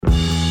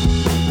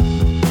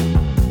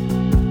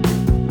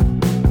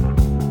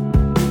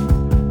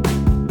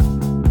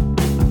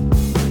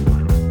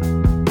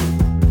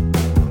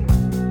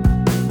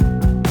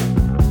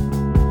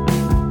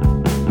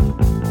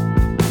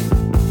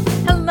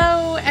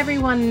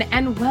everyone,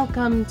 and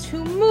welcome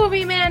to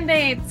Movie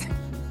Mandates.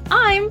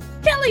 I'm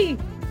Kelly.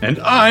 And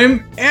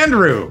I'm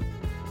Andrew.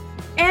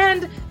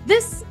 And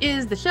this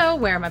is the show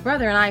where my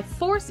brother and I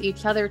force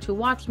each other to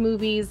watch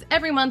movies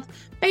every month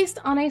based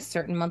on a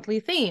certain monthly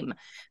theme.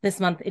 This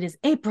month it is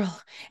April,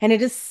 and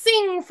it is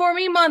Sing For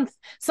Me month,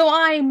 so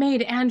I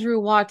made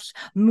Andrew watch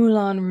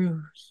Moulin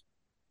Rouge.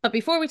 But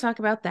before we talk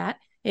about that,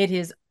 it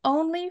is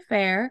only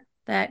fair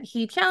that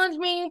he challenge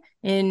me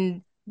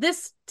in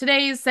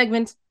today's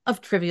segment of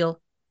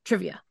Trivial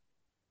Trivia.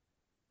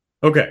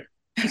 Okay.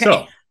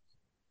 So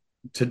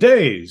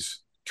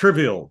today's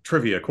Trivial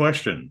Trivia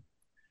question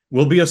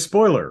will be a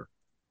spoiler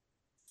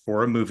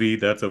for a movie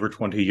that's over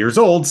 20 years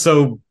old,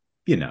 so,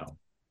 you know.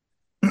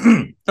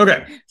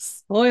 Okay.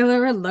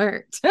 Spoiler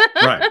alert.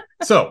 Right.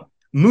 So,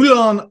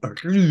 Moulin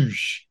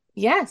Rouge.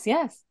 Yes.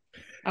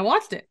 I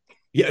watched it.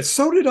 Yeah,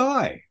 so did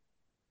I.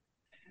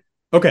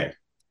 Okay.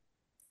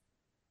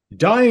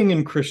 Dying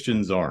in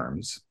Christian's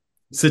arms,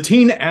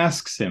 Satine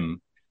asks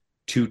him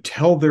to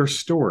tell their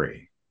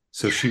story,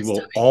 so she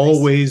will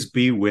always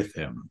be with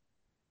him.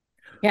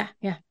 Yeah.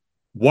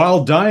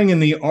 While dying in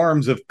the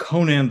arms of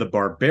Conan the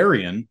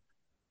Barbarian,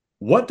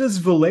 what does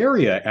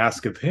Valeria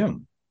ask of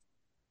him?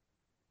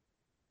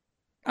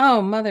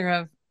 Oh, mother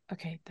of...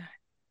 Okay,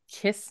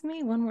 kiss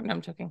me? One more... No,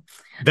 I'm joking.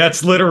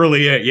 That's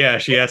literally it. Yeah,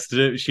 she has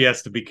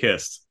to be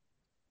kissed.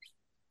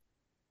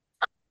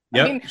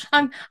 Yep.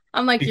 I mean,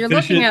 I'm like, you're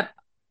looking at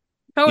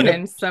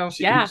Conan, so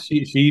yeah.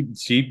 She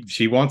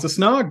wants a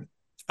snog.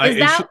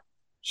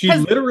 She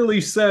literally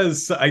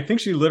says, I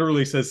think she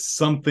literally says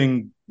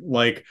something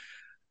like,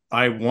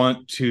 I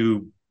want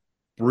to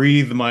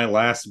breathe my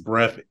last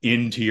breath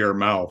into your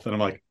mouth. And I'm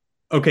like,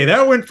 okay,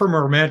 that went from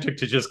romantic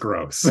to just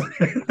gross.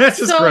 That's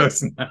just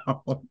gross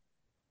now.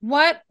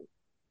 What?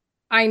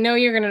 I know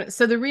you're going to...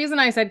 So the reason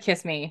I said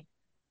kiss me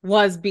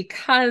was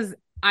because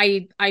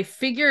I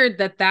figured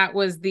that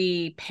was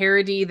the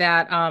parody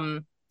that,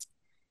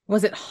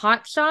 was it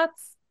Hot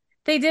Shots?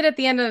 They did at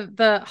the end of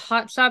the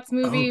Hot Shots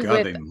movie. Oh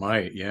God, they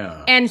might,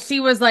 yeah. And she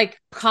was like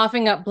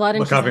coughing up blood,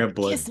 and she's like,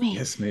 blood. Kiss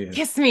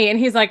me. And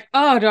he's like,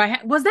 oh,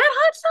 was that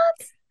Hot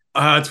Shots?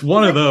 It's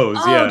one of those,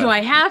 yeah. Oh, do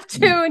I have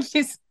to? And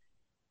she's...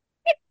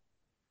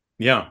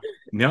 Yeah.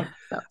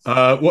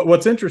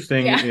 What's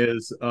interesting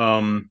is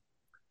both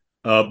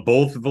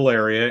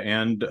Valeria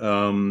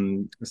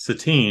and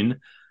Satine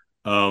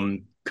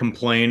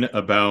complain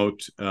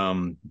about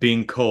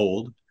being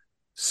cold.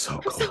 So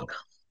cold.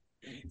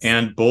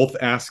 And both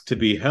ask to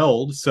be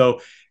held.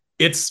 So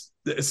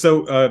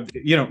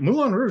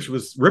Moulin Rouge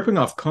was ripping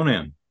off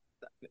Conan.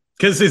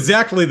 Because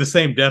exactly the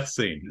same death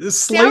scene.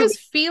 I was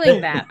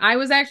feeling that. I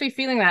was actually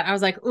feeling that. I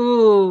was like,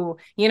 ooh,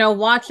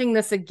 watching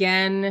this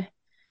again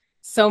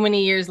so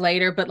many years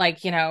later, but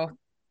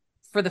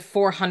for the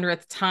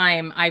 400th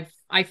time, I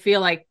feel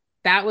like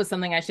that was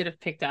something I should have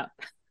picked up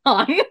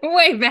on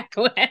way back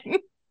when.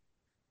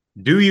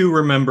 Do you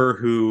remember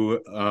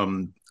who,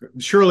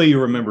 surely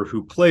you remember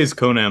who plays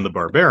Conan the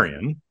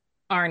Barbarian?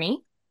 Arnie.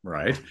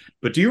 Right.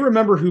 But do you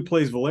remember who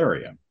plays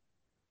Valeria?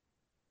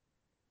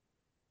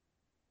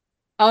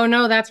 Oh,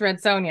 no, that's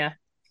Red Sonja.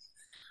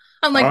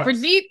 I'm like,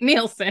 Brigitte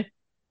Nielsen.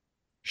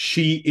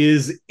 She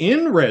is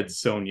in Red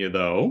Sonja,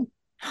 though.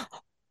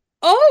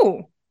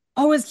 Oh,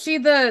 is she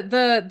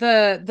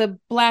the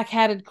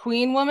black-hatted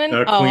queen woman?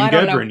 Queen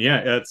Gedrin,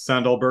 yeah, it's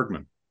Sandahl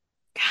Bergman.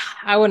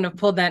 I wouldn't have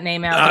pulled that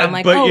name out. But I'm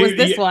like, was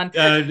this one?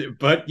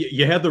 But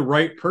you had the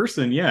right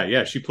person.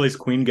 Yeah. She plays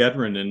Queen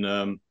Gedrin in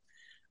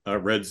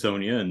Red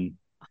Sonja, and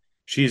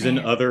she's in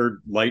other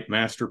light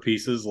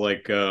masterpieces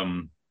like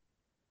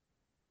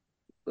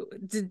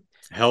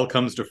Hell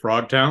Comes to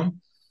Frogtown.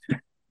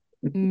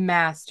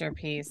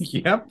 Masterpiece.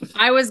 Yep.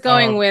 I was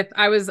going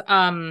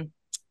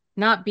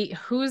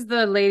who's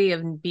the lady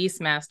of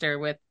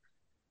Beastmaster with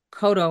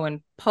Kodo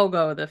and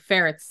Pogo, the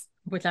ferrets,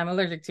 which I'm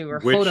allergic to, or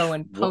Hodo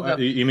and Pogo.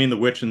 You mean the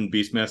witch in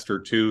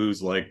Beastmaster 2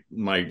 who's like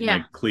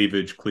my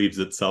cleavage cleaves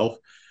itself?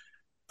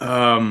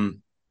 That's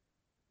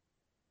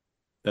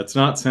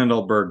not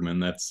Sandahl Bergman.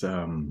 That's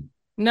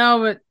no,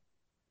 but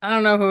I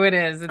don't know who it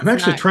is. I'm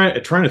actually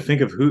trying to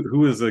think of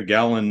who is a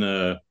gal in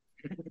the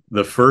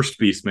first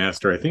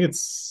Beastmaster. I think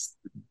it's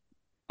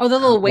the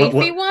little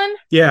wafy one.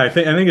 Yeah, I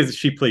think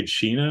she played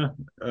Sheena.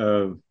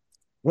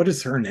 What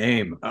is her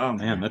name? Oh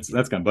man, that's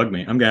gonna bug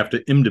me. I'm gonna have to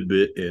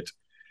IMDb it.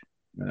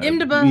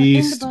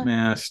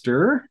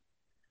 Beastmaster.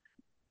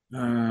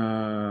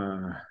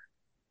 No,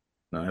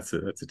 that's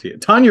a T.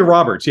 Tanya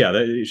Roberts.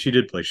 Yeah, she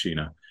did play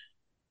Sheena.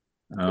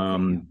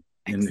 And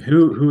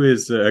who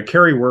is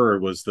Carrie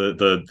Werr was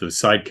the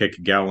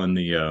sidekick gal in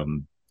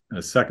the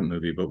second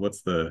movie, but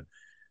what's the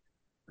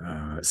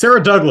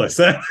Sarah Douglas?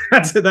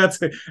 That's who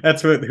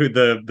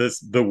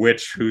the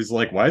witch who's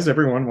like, why does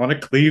everyone want to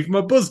cleave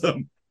my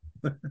bosom?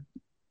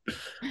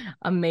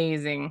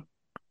 Amazing.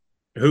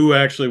 Who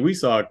actually we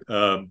saw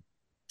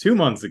 2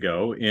 months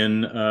ago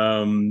in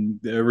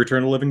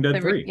Return of the Living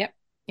Dead 3.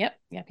 Yep.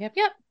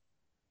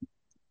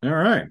 All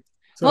right.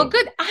 So, well,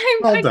 good.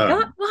 I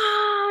got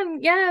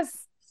one.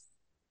 Yes.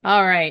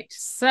 All right.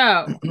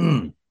 So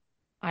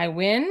I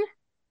win.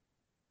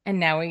 And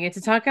now we get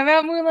to talk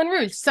about Moulin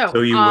Rouge. So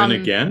you win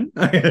again?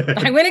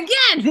 I win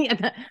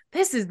again.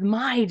 This is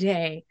my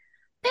day.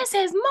 This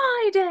is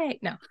my day.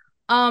 No.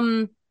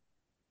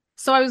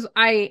 So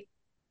I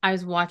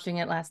was watching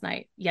it last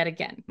night yet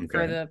again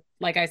for the,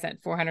 like I said,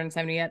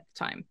 470th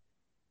time.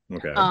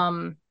 Okay.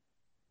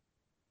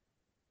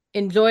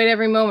 Enjoyed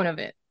every moment of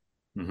it.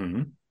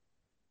 Mm-hmm.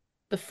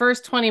 The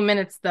first 20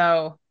 minutes,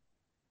 though,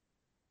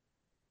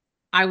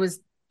 I was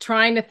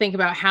trying to think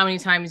about how many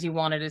times you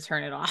wanted to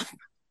turn it off.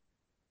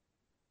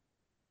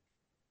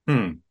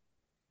 And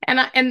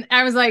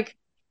I was like,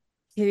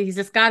 he's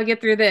just got to get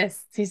through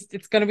this.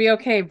 It's going to be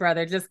okay,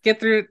 brother. Just get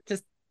through.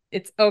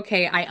 It's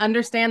okay. I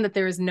understand that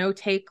there is no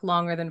take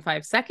longer than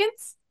 5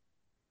 seconds.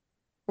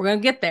 We're going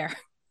to get there.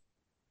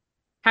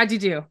 How'd you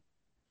do?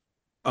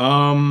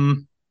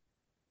 I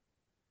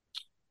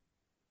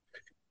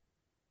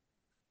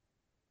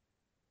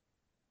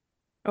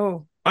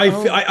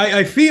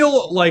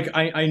feel like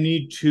I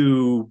need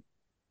to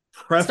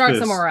preface start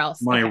somewhere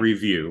else. My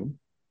review.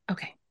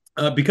 Okay.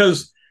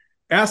 Because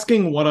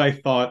asking what I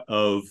thought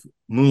of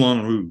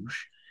Moulin Rouge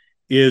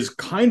is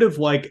kind of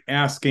like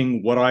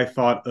asking what I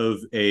thought of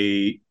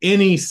any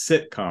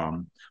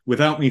sitcom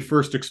without me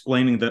first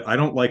explaining that I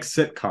don't like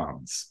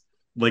sitcoms.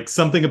 Like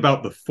something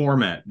about the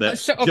format that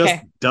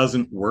just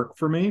doesn't work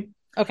for me.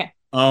 Okay.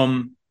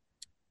 Moulin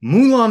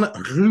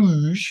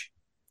Rouge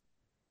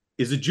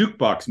is a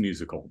jukebox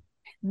musical.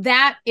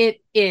 That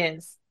it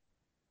is.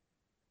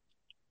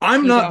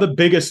 I'm not the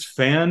biggest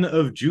fan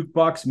of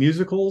jukebox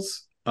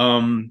musicals.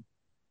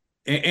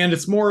 And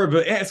it's more of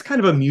it's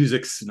kind of a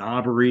music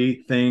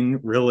snobbery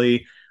thing,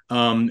 really.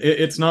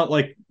 It's not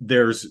like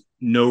there's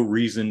no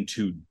reason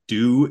to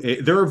do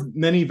it. There are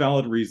many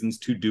valid reasons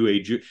to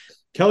do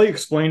Kelly,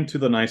 explain to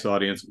the nice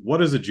audience,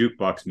 what is a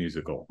jukebox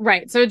musical?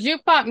 Right. So a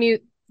jukebox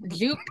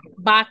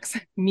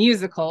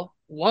musical,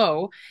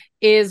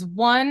 is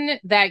one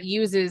that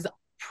uses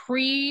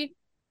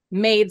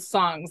pre-made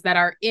songs that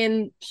are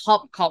in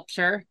pop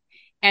culture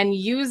and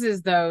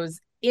uses those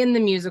in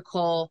the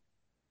musical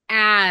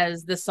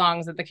as the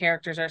songs that the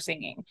characters are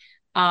singing.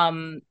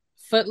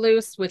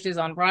 Footloose, which is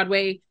on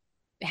Broadway,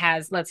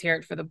 has Let's Hear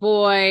It for the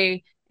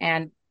Boy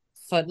and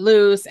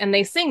Footloose, and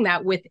they sing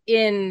that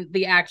within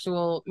the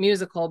actual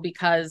musical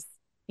because,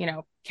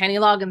 Kenny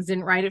Loggins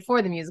didn't write it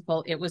for the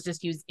musical. It was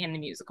just used in the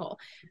musical.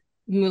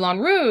 Moulin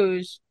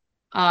Rouge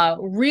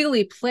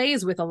really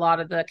plays with a lot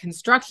of the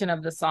construction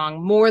of the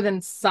song more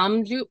than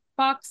some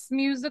jukebox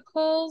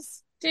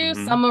musicals do.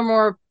 Mm-hmm. Some are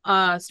more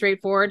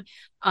straightforward.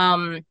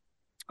 One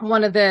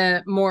of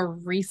the more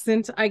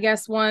recent, I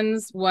guess,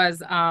 ones was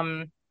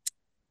the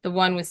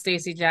one with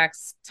Stacey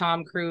Jacks,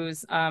 Tom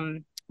Cruise,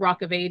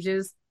 Rock of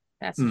Ages.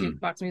 That's a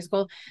jukebox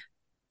musical.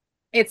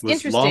 It's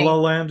interesting. La La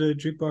Land a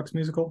jukebox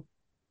musical?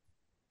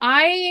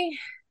 I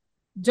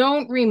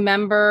don't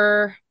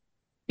remember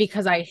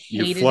because I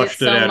hated it so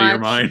much out of your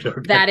mind. Okay.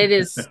 That it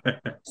is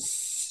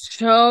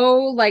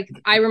so like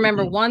I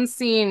remember one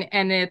scene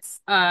and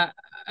it's a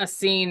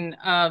scene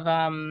of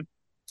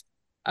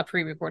a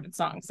pre-recorded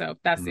song. So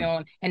that's the only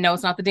one. And no,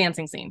 it's not the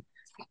dancing scene.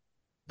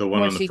 The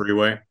one on the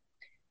freeway?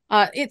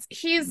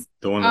 He's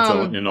the one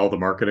that's in all the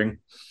marketing.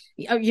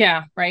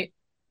 Yeah, right.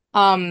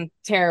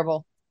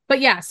 Terrible. But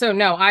yeah, so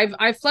no,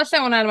 I've flushed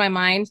that one out of my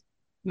mind.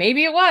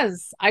 Maybe it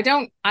was. I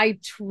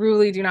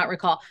truly do not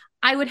recall.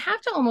 I would have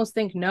to almost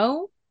think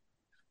no,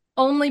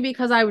 only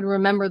because I would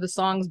remember the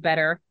songs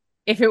better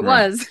if it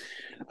was.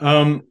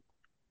 So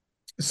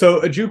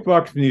a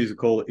jukebox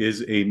musical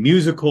is a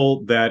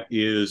musical that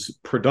is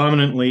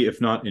predominantly, if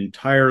not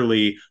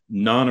entirely,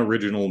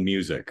 non-original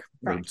music,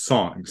 or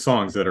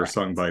songs that are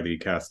sung by the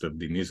cast of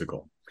the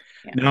musical.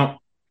 Yeah. Now,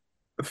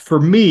 for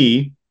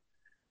me,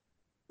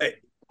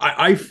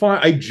 I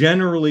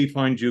generally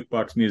find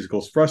jukebox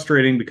musicals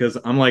frustrating because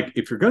I'm like,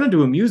 if you're going to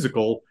do a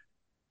musical,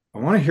 I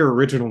want to hear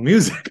original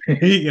music,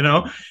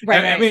 Right.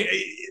 I mean,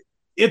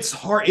 it's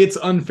hard. It's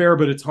unfair,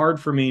 but it's hard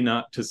for me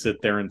not to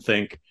sit there and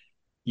think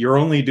you're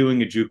only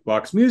doing a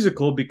jukebox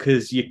musical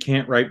because you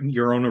can't write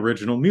your own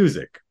original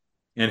music.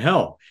 And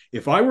hell,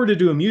 if I were to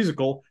do a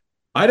musical,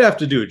 I'd have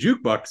to do a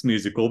jukebox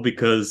musical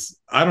because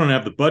I don't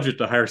have the budget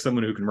to hire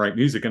someone who can write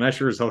music, and I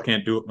sure as hell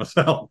can't do it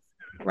myself.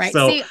 Right.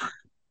 So, see,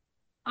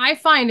 I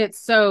find it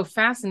so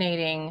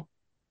fascinating.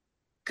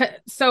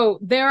 So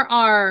there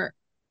are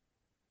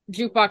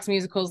jukebox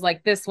musicals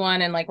like this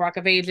one and like Rock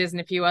of Ages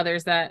and a few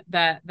others that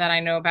I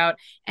know about.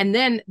 And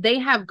then they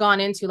have gone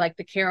into like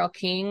the Carole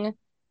King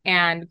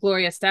and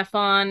Gloria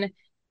Estefan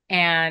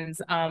and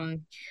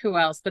who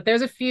else? But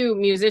there's a few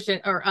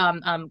musicians, or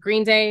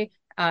Green Day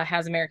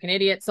has American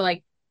Idiot. So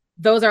like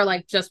those are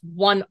like just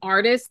one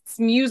artist's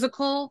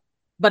musical,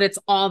 but it's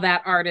all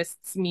that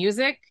artist's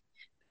music.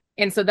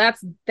 And so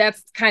that's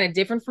kind of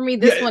different for me.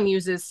 This one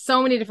uses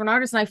so many different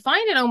artists, and I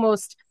find it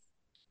almost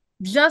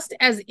just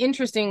as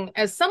interesting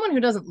as someone who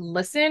doesn't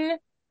listen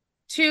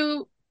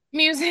to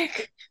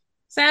music,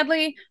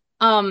 sadly.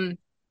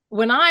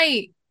 When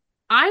I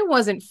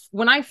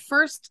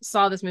first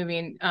saw this movie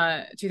in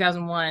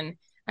 2001,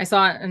 I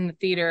saw it in the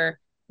theater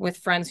with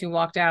friends who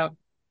walked out,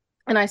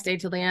 and I stayed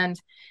till the end.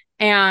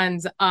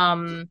 And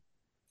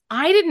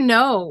I didn't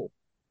know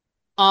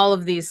all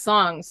of these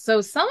songs. So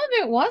some of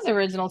it was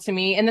original to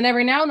me. And then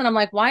every now and then I'm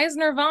like, why is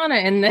Nirvana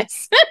in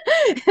this?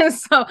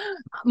 So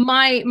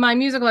my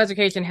musical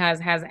education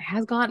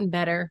has gotten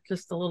better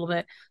just a little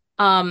bit.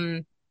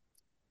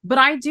 But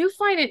I do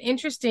find it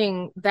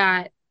interesting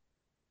that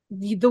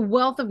the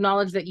wealth of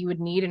knowledge that you would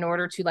need in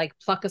order to like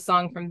pluck a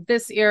song from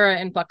this era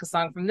and pluck a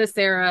song from this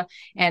era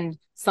and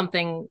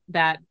something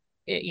that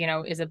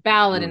is a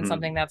ballad and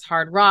something that's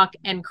hard rock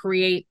and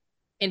create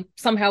and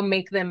somehow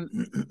make them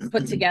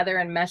put together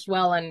and mesh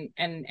well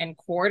and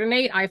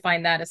coordinate. I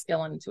find that a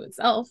skill unto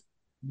itself.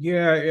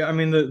 Yeah, I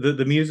mean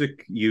the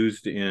music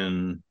used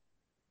in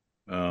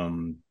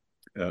Moulin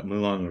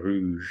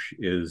Rouge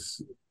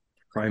is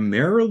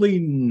primarily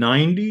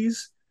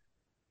 90s,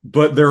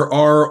 but there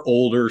are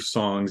older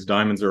songs.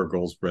 Diamonds Are a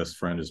Girl's Best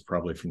Friend is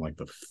probably from like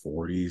the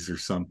 40s or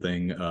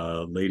something.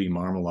 Lady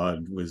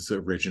Marmalade was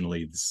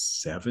originally the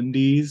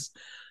 70s.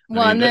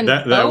 Well, I mean, and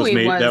then that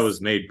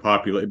was made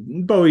popular.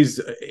 Bowie's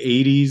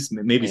 80s,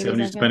 maybe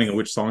 70s, depending on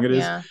which song it is.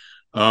 Yeah.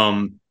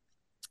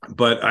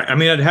 But I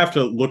mean, I'd have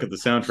to look at the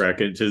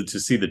soundtrack to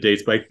see the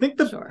dates, but I think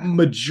the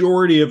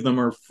majority of them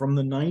are from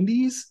the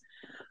 90s.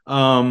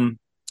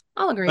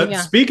 I'll agree.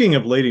 Yeah. Speaking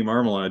of Lady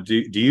Marmalade,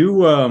 do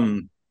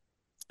you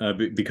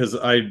because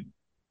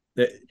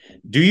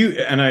do you,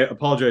 and I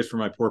apologize for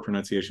my poor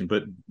pronunciation,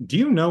 but do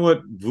you know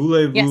what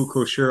voulez-vous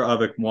coucher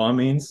avec moi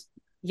means?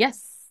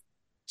 Yes.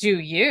 Do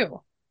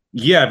you?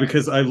 Yeah,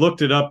 because I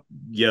looked it up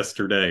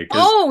yesterday.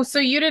 Oh, so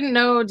you didn't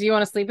know? Do you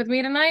want to sleep with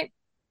me tonight?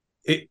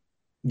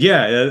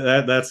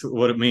 Yeah, that's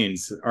what it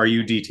means. Are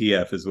you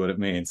DTF is what it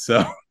means.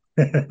 So,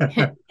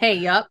 hey,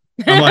 yup.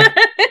 I'm like,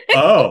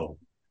 oh,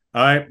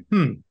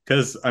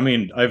 because I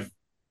mean,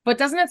 But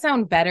doesn't it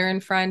sound better in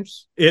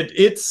French?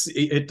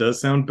 It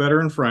does sound better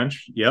in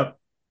French. Yep.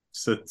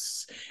 So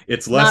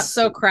it's less not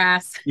so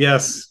crass.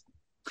 Yes.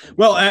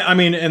 Well, I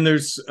mean, and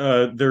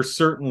there's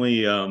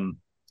certainly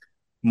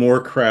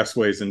more crass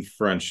ways in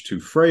French to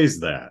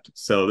phrase that.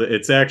 So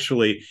it's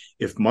actually,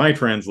 if my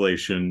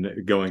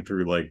translation going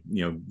through like,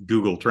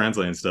 Google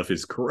Translate and stuff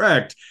is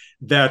correct,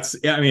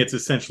 it's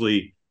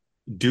essentially,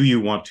 do you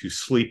want to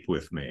sleep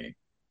with me?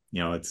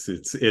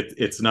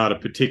 It's not a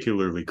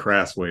particularly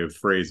crass way of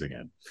phrasing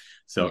it.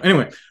 So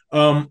anyway,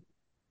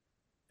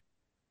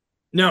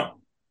 now,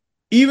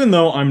 even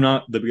though I'm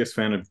not the biggest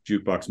fan of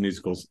jukebox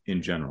musicals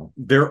in general,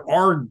 there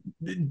are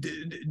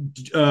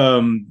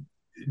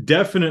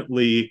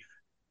definitely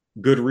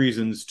good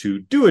reasons to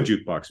do a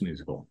jukebox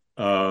musical.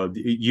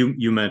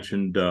 You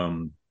mentioned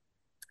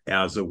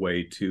as a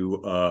way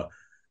to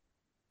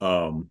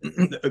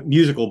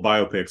musical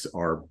biopics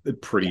are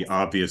pretty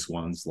obvious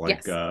ones,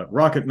 like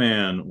Rocket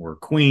Man or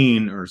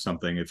Queen or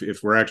something.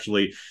 If we're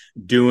actually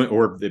doing,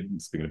 or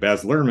speaking of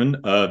Baz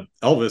Luhrmann,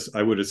 Elvis,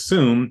 I would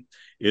assume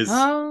is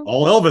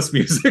all Elvis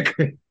music.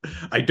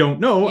 I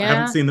don't know. I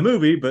haven't seen the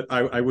movie, but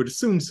I would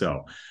assume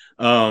so.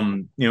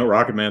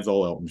 Rocket Man's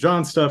all Elton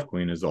John stuff.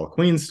 Queen is all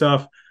Queen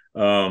stuff.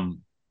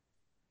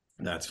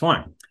 That's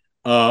fine.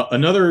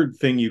 Another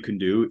thing you can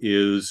do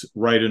is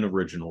write an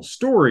original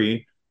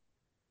story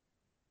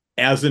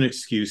as an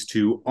excuse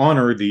to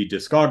honor the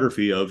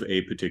discography of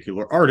a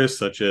particular artist,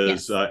 such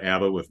as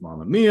ABBA with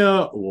Mamma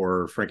Mia,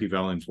 or Frankie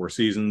Valli and Four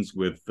Seasons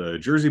with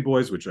Jersey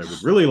Boys, which I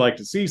would really like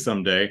to see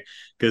someday,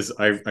 because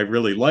I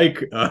really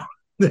like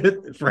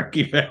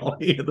Frankie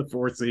Valli and the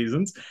Four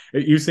Seasons.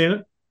 You've seen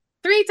it?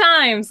 3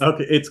 times.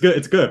 Okay, it's good.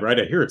 It's good, right?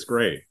 I hear it's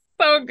great.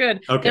 So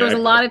good. Okay, there was a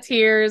lot of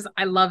tears.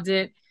 I loved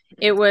it.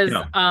 It was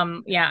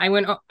I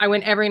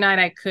went every night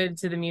I could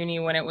to the Muni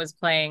when it was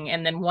playing,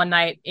 and then one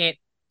night it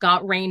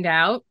got rained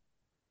out,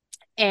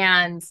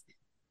 and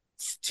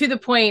to the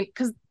point,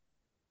 because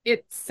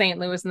it's St.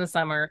 Louis in the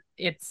summer,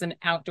 it's an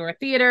outdoor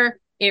theater,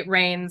 it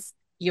rains,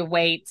 you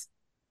wait,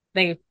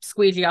 they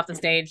squeegee off the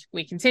stage,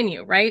 we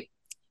continue, right?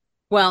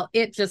 Well,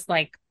 it just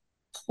like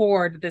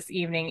poured this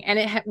evening,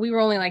 and we were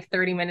only like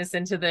 30 minutes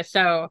into the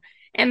show.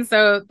 And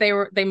so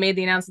they made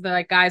the announcement. They're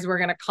like, guys, we're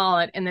going to call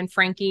it. And then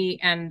Frankie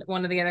and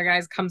one of the other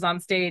guys comes on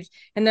stage,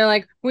 and they're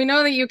like, we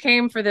know that you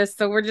came for this,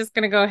 so we're just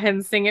going to go ahead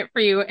and sing it for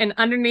you. And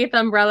underneath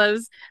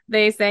umbrellas,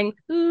 they sang,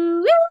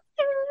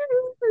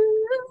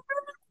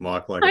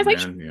 Walk Like a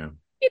Man. Yeah.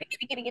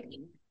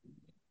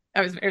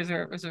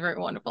 It was a very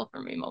wonderful for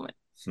me moment.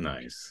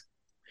 Nice.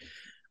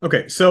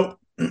 Okay. So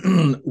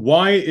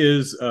why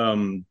is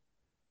Moulin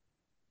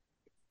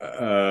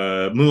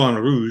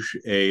Rouge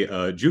a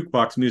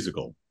jukebox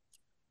musical?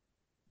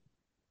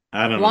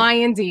 I don't know. Why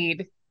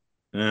indeed?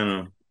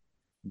 I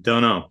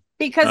don't know.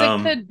 Because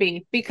it could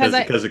be. Because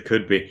it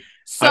could be.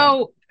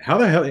 So how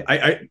the hell?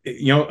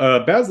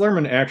 Baz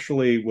Luhrmann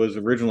actually was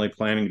originally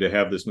planning to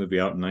have this movie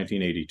out in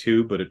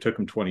 1982, but it took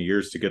him 20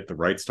 years to get the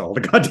rights to all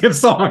the goddamn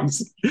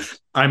songs.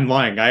 I'm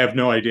lying. I have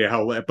no idea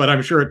how, but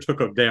I'm sure it took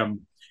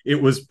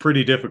it was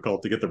pretty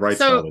difficult to get the rights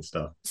to all this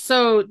stuff.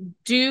 So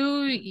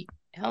do you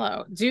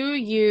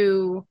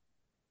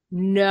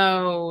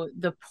know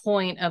the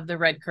point of the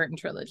Red Curtain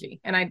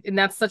trilogy? And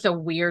that's such a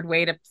weird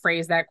way to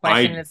phrase that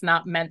question. It's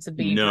not meant to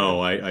be.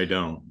 No, I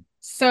don't.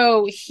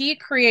 So he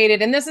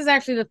created, and this is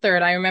actually the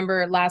third. I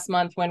remember last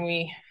month when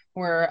we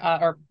were,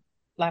 or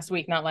last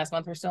week, not last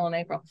month. We're still in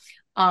April.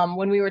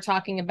 When we were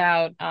talking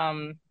about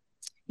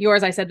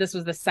yours, I said this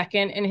was the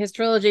second in his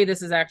trilogy.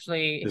 This is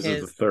actually this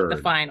is the third, the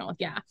final.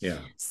 Yeah. Yeah.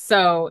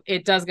 So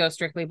it does go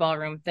strictly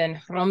ballroom,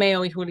 then Romeo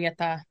y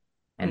Julieta,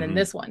 and then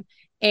this one.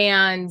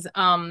 And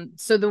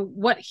so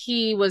what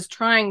he was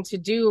trying to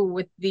do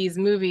with these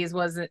movies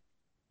was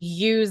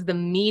use the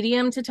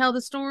medium to tell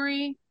the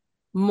story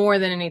more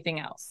than anything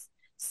else.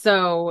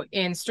 So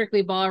in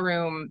Strictly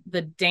Ballroom,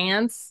 the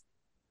dance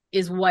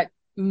is what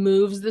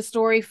moves the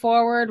story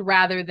forward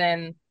rather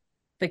than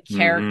the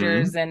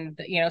characters.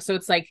 And so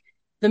it's like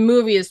the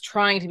movie is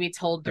trying to be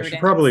told through I should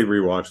dance. probably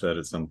rewatch that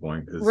at some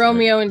point.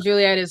 Romeo and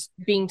Juliet is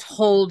being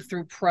told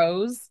through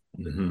prose.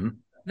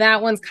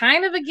 That one's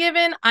kind of a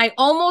given. I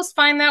almost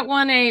find that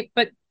one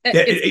but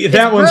it's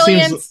that one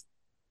brilliant.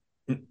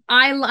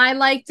 I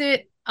liked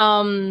it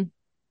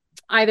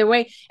either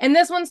way. And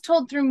this one's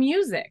told through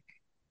music.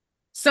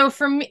 So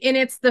for me, and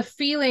it's the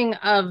feeling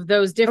of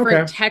those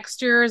different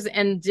textures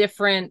and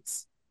different.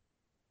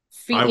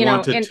 I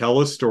want to tell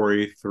a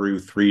story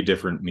through 3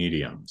 different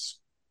mediums.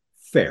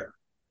 Fair.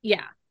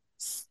 Yeah.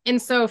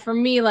 And so for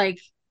me, like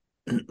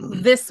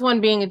this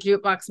one being a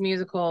jukebox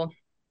musical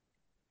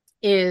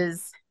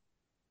is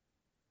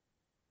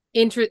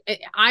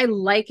I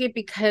like it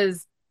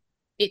because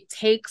it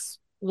takes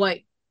what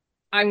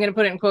I'm going to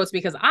put it in quotes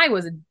because I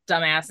was a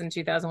dumbass in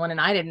 2001 and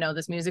I didn't know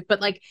this music,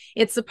 but like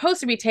it's supposed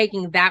to be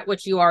taking that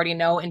which you already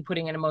know and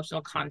putting an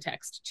emotional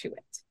context to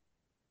it.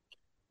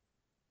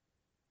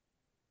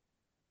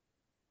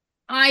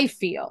 I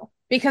feel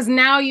because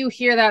now you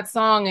hear that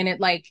song and it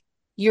like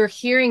you're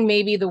hearing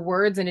maybe the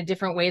words in a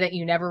different way that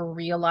you never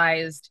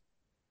realized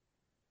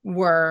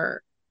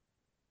were,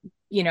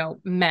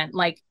 meant.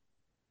 Like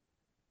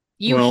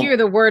you hear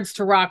the words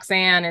to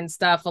Roxanne and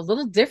stuff a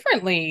little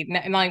differently,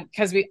 and like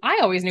because I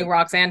always knew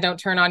Roxanne, don't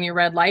turn on your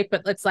red light,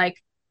 but it's like,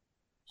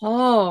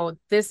 oh,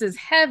 this is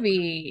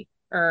heavier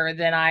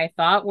than I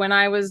thought when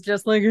I was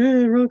just like,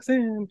 hey,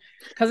 Roxanne,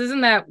 because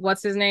isn't that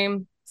what's his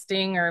name,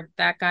 Sting, or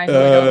that guy? Who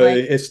I don't like?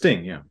 It's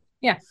Sting, yeah.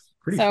 Yeah.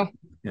 Pretty sure.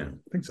 Yeah,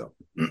 I think so.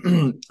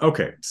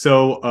 Okay,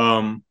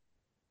 so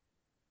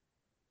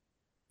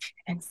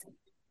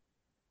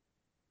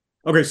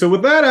okay, so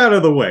with that out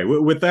of the way,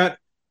 with that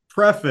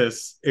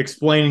preface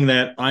explaining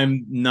that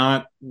I'm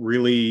not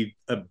really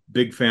a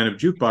big fan of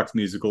jukebox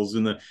musicals,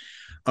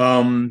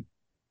 I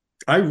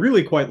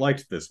really quite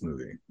liked this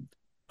movie.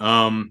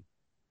 I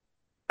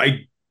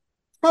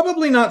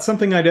probably not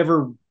something I'd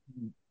ever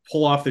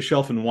pull off the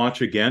shelf and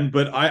watch again,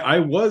 but I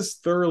was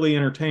thoroughly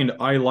entertained.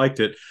 I liked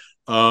it.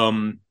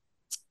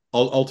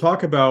 I'll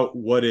talk about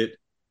the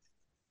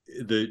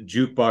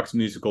jukebox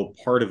musical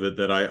part of it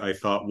that I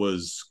thought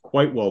was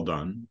quite well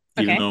done,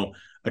 even though,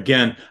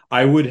 again,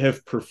 I would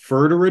have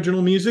preferred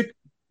original music.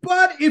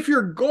 But if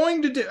you're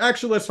going to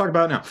actually, let's talk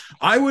about it now.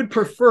 I would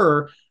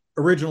prefer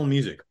original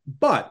music.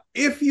 But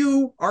if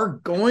you are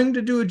going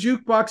to do a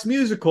jukebox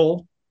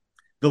musical,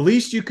 the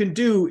least you can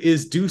do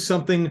is do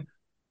something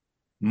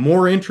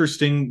more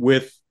interesting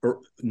with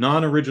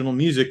non-original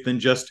music than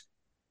just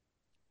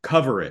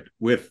cover it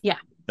with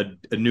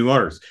a new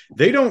artist.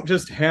 They don't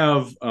just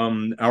have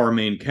our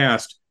main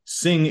cast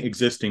sing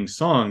existing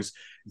songs.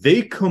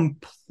 They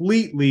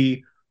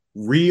completely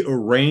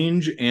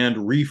rearrange and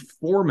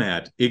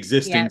reformat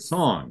existing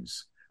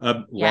songs.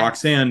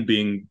 Roxanne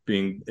being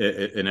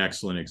an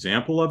excellent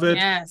example of it.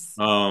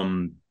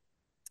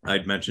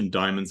 I'd mentioned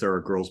Diamonds Are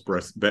a Girl's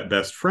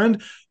Best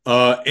Friend.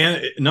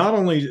 And not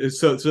only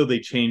so they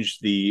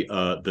changed the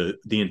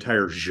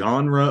entire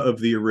genre of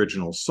the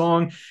original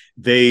song.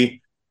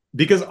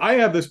 Because I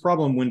have this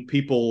problem when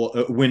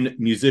when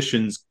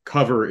musicians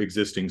cover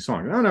existing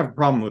songs. I don't have a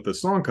problem with the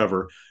song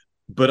cover,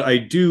 but I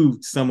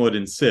do somewhat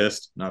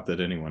insist, not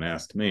that anyone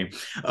asked me,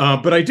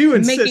 but I do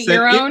insist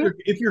that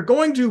if you're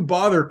going to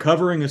bother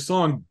covering a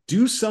song,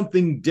 do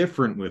something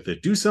different with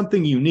it. Do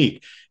something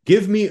unique.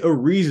 Give me a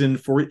reason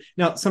for it.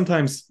 Now,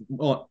 sometimes,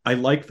 I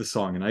like the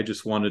song and I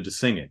just wanted to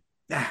sing it.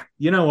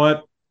 You know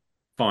what?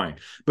 Fine.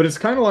 But it's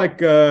kind of like,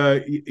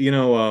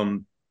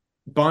 Bon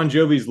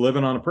Jovi's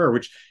Living on a Prayer,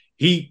 which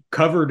he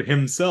covered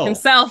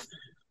himself.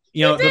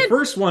 The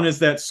first one is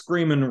that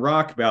screaming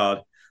rock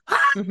ballad.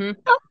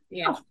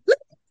 Yeah.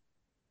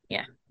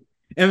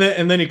 And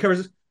then he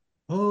covers it.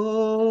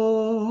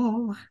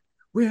 Oh,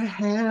 we're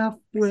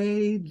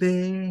halfway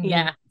there.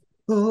 Yeah.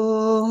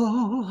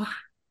 Oh,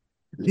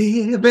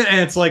 live it. And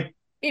it's like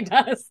he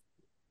does.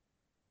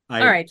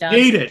 I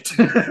hate it.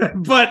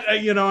 But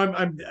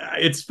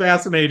it's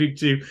fascinating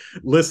to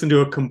listen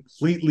to a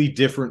completely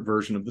different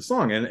version of the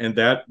song. And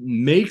that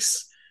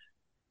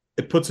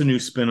it puts a new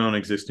spin on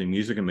existing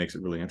music and makes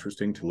it really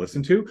interesting to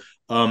listen to.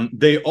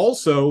 They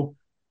also,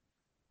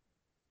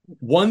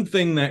 one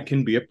thing that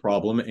can be a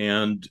problem,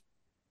 and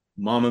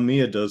Mamma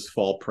Mia does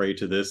fall prey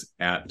to this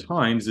at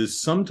times, is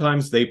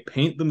sometimes they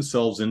paint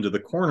themselves into the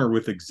corner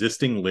with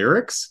existing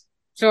lyrics.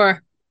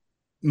 Sure.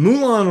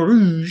 Moulin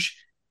Rouge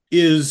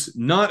is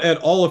not at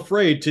all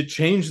afraid to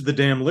change the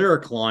damn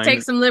lyric line.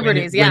 Take some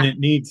liberties, when it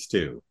needs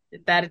to.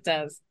 That it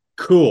does.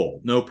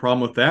 Cool. No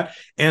problem with that.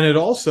 And it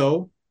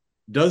also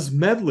does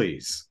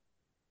medleys.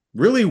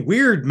 Really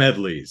weird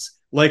medleys.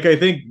 Like, I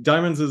think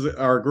Diamonds is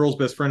Our Girl's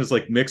Best Friend is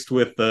like mixed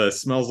with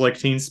Smells Like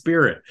Teen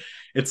Spirit.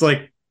 It's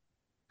like,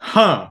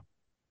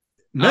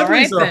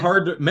 medleys are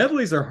hard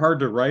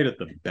to write at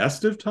the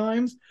best of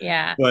times.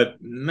 Yeah.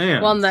 But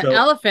man. Well, the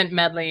elephant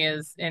medley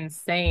is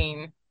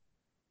insane.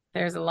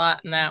 There's a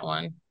lot in that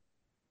one.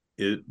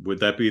 Would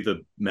that be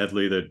the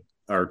medley that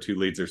our two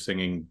leads are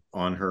singing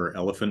on her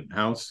elephant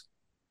house?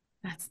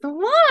 That's the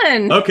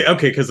one.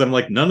 Okay, because I'm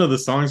like, none of the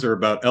songs are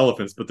about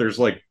elephants, but there's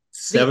like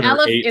 7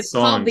 or 8 it's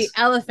songs. Called the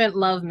Elephant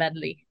Love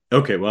Medley.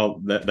 Okay,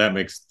 well, that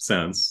makes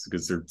sense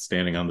because they're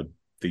standing on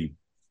the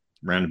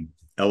random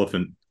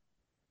elephant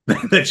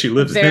that she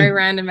lives in. Very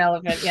random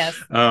elephant, yes.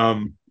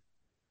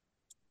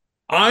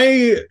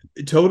 I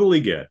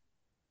totally get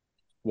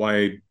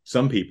why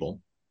some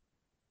people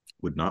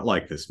would not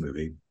like this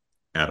movie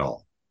at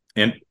all.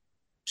 And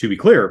to be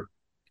clear,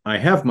 I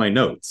have my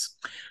notes.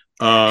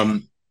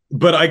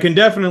 But I can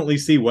definitely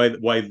see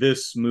why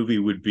this movie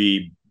would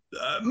be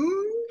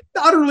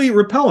utterly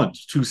repellent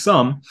to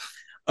some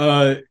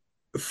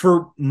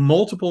for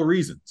multiple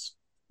reasons.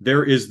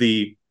 There is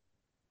the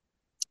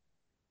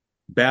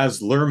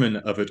Baz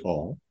Luhrmann of it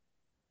all.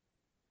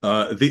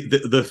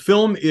 The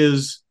film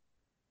is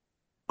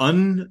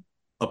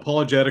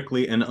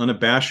unapologetically and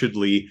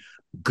unabashedly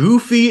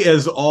goofy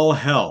as all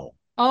hell.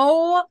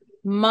 Oh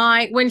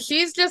my, when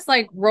she's just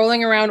like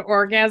rolling around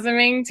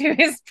orgasming to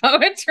his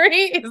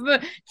poetry is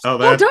the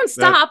don't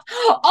stop.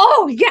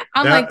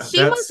 I'm like,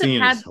 she must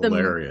have had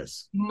the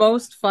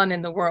most fun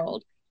in the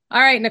world.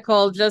 All right,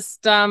 Nicole,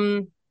 just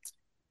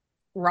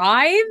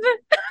writhe.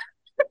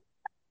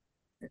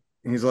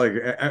 He's like,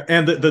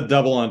 and the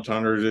double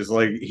entendre is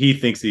like, she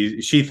thinks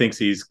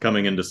he's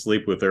coming in to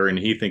sleep with her, and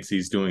he thinks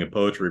he's doing a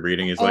poetry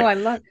reading. He's like, I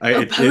love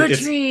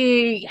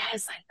poetry.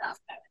 Yes, I love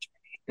poetry.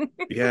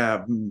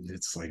 Yeah,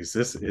 it's like, is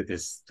this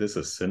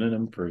a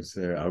synonym for?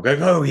 Okay,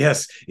 oh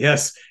yes,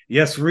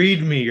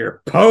 read me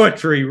your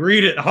poetry,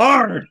 read it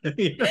hard.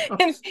 You know?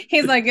 And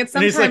he's like, it's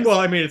sometimes. And he's like,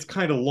 well, I mean, it's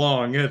kind of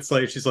long. And it's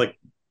like, she's like,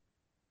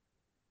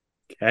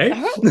 okay.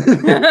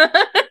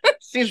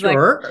 She's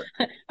sure.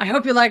 Like, I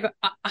hope you like.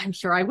 I'm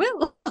sure I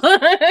will.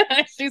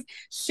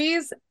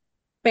 she's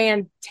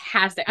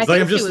fantastic.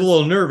 I'm just a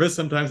little nervous.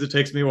 Sometimes it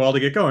takes me a while to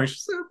get going.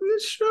 She's like,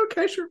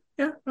 okay, sure,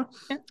 yeah.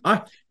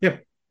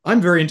 I'm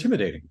very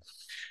intimidating.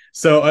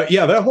 So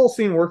that whole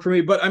scene worked for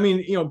me. But I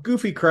mean,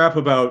 goofy crap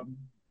about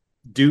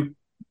Duke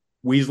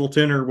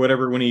Weaselton or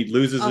whatever when he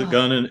loses his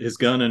gun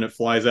and it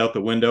flies out the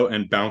window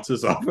and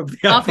bounces off of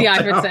the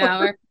Eiffel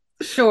Tower.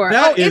 Sure.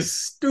 That is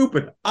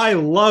stupid. I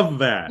love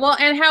that. Well,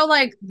 and how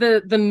like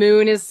the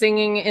moon is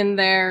singing in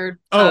their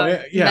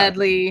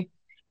medley,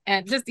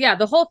 and just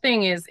the whole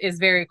thing is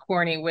very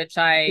corny, which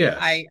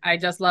I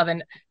just love.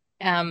 And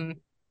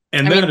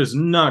that is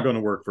not going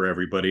to work for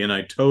everybody, and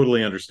I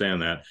totally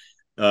understand that.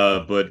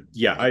 But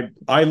yeah,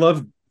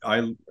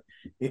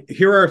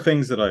 here are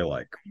things that I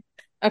like.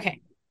 Okay.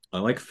 I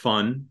like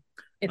fun.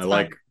 I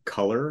like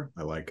color.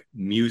 I like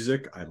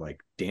music. I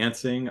like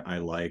dancing. I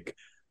like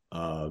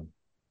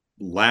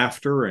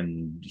laughter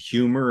and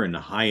humor and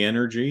high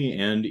energy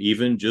and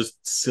even just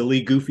silly,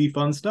 goofy,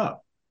 fun stuff.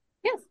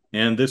 Yes.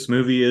 And this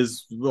movie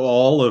is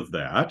all of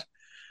that.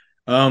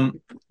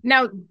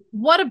 Now,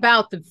 what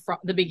about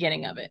the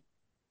beginning of it?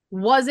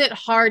 Was it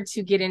hard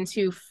to get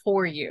into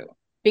for you?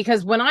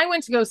 Because when I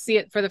went to go see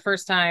it for the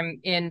first time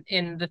in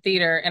the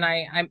theater, and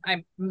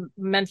I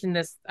mentioned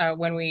this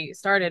when we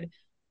started,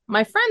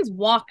 my friends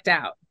walked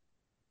out,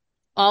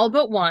 all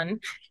but one.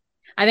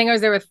 I think I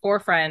was there with 4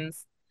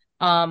 friends.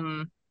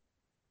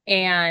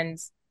 And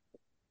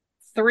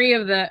 2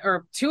 of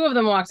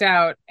them walked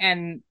out,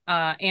 and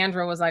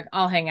Andra was like,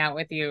 I'll hang out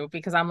with you,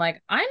 because I'm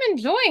like, I'm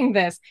enjoying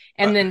this.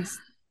 And then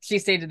she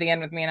stayed to the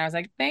end with me, and I was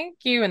like, thank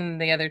you. And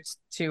the other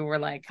 2 were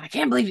like, I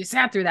can't believe you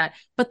sat through that.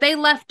 But they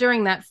left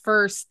during that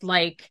first,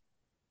 like,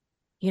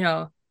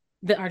 the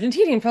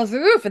Argentinian fell through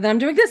the roof, and then I'm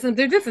doing this and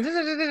doing this,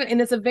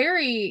 and it's a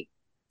very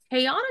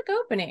chaotic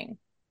opening.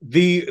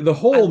 The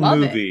whole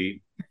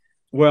movie,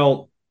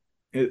 well,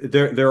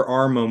 there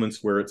are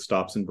moments where it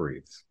stops and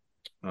breathes.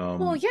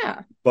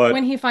 But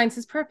when he finds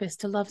his purpose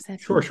to love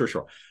sex.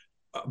 Sure.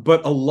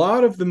 But a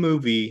lot of the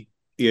movie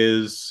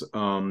is,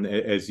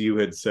 as you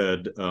had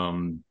said,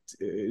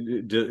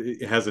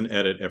 it has an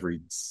edit every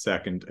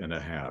second and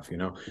a half,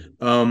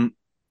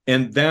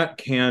 and that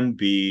can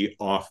be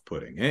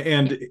off-putting.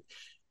 And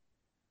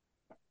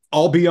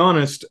I'll be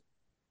honest,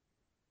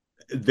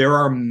 there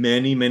are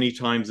many, many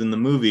times in the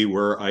movie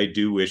where I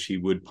do wish he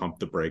would pump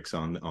the brakes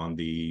on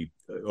the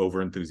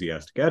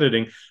over-enthusiastic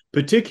editing,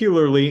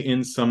 particularly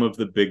in some of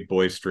the big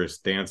boisterous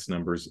dance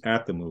numbers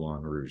at the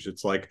Moulin Rouge.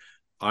 It's like,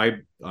 I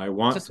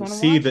want to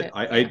see that.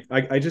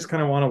 I just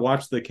kind of want to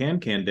watch the can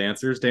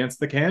dancers dance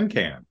the can.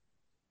 Because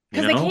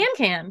they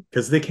can.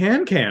 Because they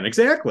can,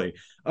 exactly.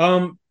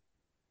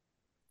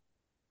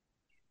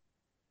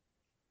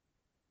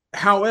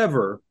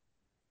 However,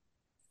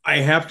 I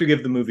have to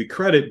give the movie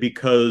credit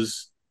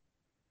because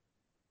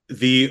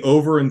the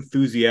over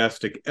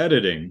enthusiastic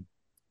editing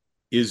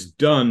is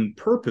done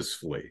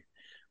purposefully.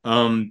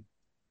 Um,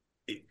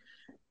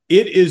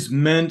 it is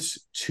meant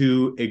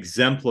to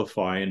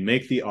exemplify and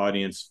make the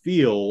audience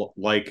feel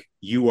like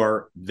you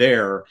are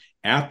there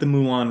at the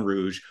Moulin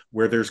Rouge,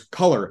 where there's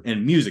color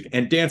and music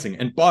and dancing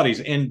and bodies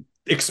and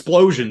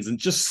explosions and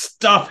just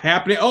stuff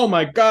happening. Oh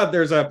my God,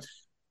 there's a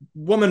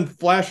woman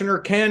flashing her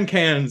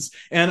cans,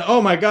 and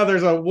oh my God,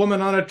 there's a woman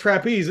on a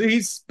trapeze.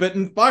 He's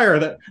spitting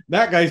fire.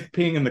 That guy's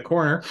peeing in the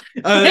corner.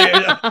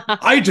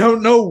 I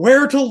don't know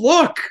where to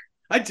look.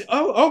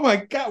 Oh my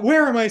God,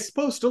 where am I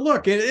supposed to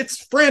look?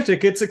 It's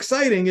frantic, it's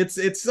exciting, it's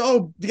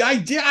the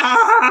idea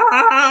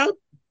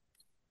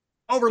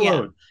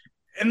overload.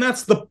 Yeah. And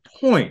that's the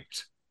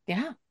point.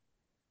 Yeah.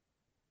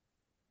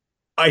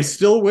 I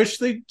still wish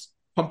they'd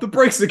pump the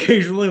brakes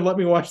occasionally and let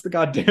me watch the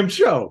goddamn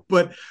show.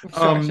 But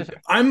sure.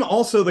 I'm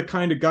also the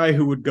kind of guy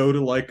who would go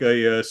to like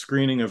a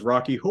screening of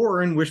Rocky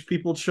Horror and wish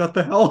people'd shut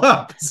the hell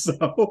up.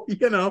 So,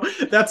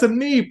 that's a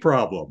me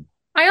problem.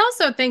 I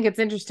also think it's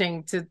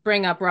interesting to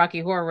bring up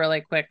Rocky Horror really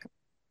quick.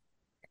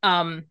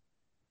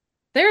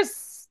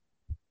 There's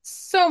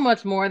so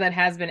much more that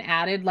has been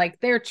added. Like,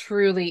 there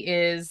truly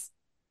is,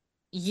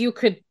 you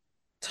could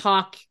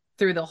talk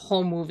through the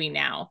whole movie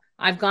now.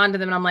 I've gone to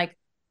them and I'm like,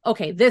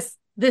 okay, this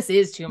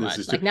is too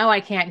much. Like, now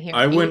I can't hear.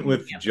 I went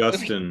with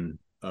Justin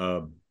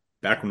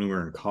back when we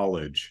were in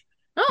college.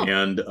 Oh.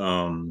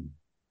 And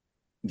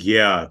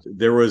yeah,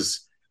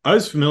 I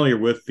was familiar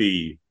with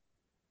the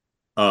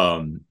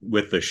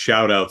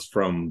shout outs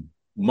from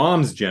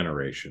Mom's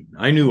generation.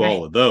 I knew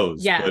all of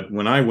those. Yeah. But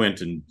when I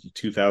went in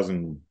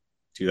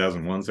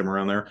 2001, somewhere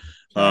around there,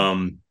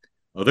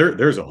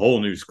 there's a whole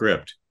new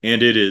script,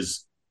 and it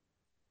is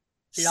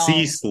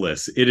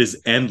ceaseless. It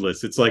is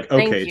endless. It's like,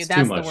 okay, it's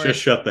too much. Just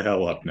shut the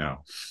hell up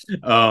now.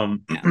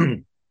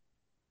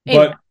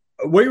 But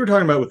what you were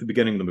talking about with the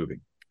beginning of the movie,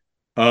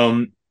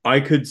 I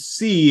could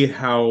see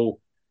how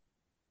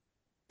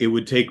it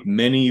would take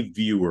many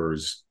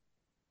viewers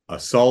a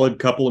solid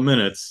couple of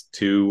minutes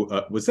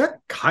to was that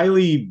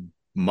Kylie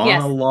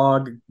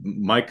monologue?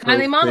 Yes.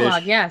 Kylie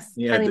monologue, yes.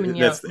 Yeah, Kylie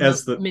that's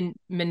as the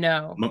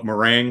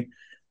meringue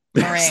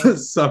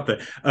something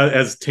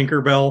as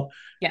Tinkerbell.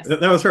 Yes,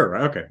 that was her,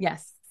 right? Okay.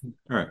 Yes.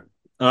 All right.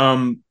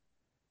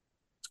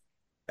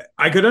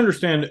 I could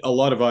understand a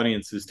lot of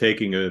audiences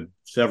taking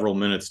several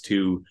minutes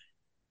to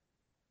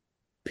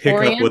pick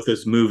up what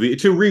this movie,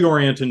 to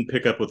reorient and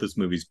pick up what this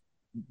movie's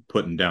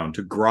putting down,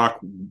 to grok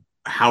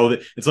how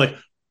it's like,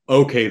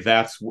 okay,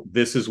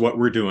 this is what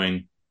we're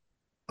doing.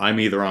 I'm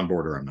either on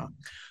board or I'm not.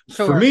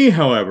 Sure. For me,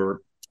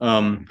 however,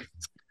 the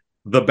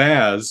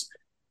Baz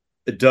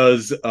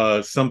does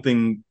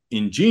something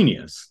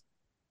ingenious,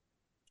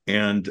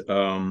 and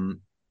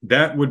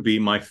that would be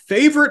my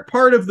favorite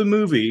part of the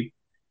movie,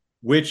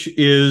 which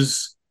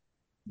is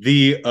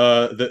the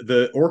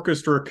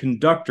orchestra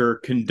conductor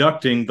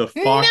conducting the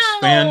Fox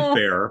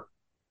fanfare,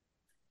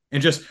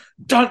 and just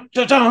dun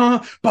dun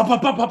dun, ba ba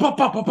ba ba ba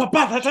ba ba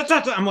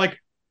ba. I'm like,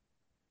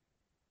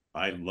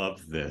 I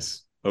love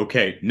this.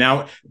 Okay,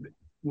 now,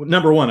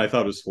 number one, I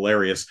thought it was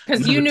hilarious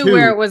because you knew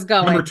where it was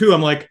going. Number two,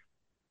 I'm like,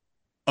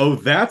 oh,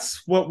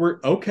 that's what we're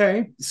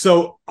okay.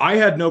 So I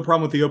had no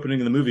problem with the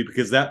opening of the movie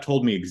because that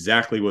told me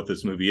exactly what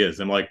this movie is.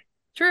 I'm like,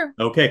 true.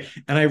 Okay.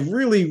 And I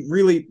really,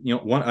 really,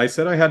 I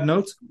said I had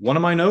notes. One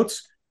of my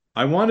notes,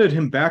 I wanted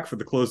him back for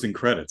the closing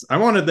credits. I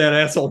wanted that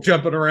asshole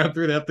jumping around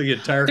through the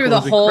entire through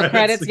the whole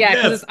credits. Yeah,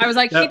 because I was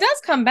like, he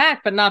does come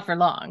back, but not for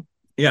long.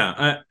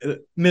 Yeah,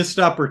 missed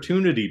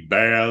opportunity,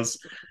 Baz.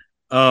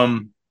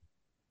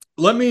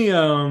 Let me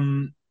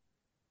again,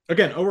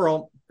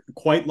 overall,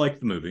 quite like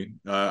the movie.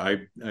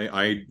 I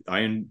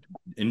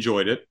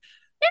enjoyed it.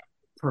 Yeah.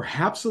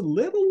 Perhaps a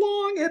little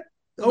long at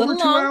over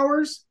 2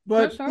 hours,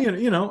 but sure.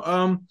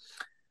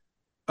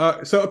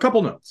 So a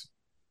couple notes.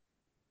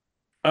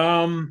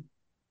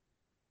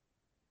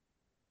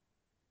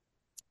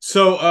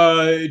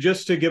 So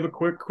just to give a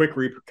quick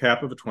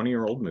recap of a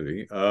 20-year-old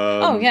movie.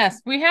 Oh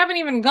yes, we haven't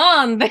even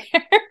gone there.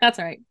 That's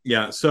all right.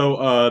 Yeah.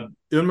 So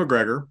Ewan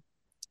McGregor,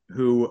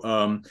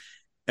 who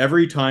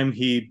every time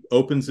he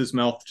opens his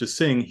mouth to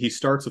sing, he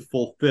starts a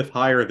full fifth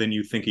higher than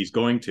you think he's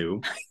going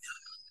to.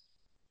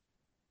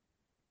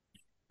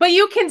 But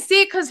you can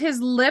see it because his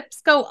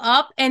lips go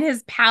up and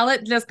his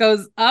palate just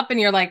goes up, and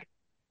you're like,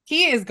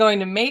 he is going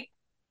to make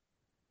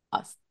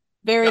a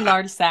very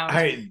large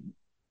sound.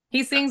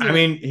 He sings. I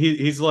mean,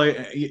 he's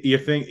like, you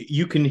think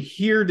you can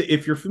hear,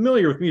 if you're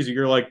familiar with music,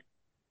 you're like,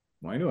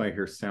 why do I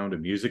hear Sound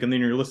of Music? And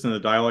then you're listening to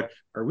the dialogue.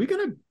 Are we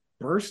going to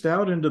burst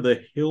out into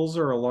The Hills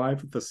Are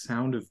Alive with the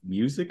Sound of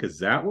Music? Is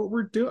that what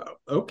we're doing?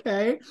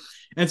 Okay.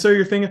 And so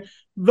you're thinking,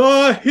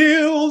 the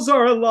hills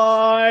are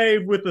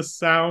alive with the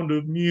sound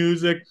of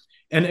music.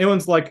 And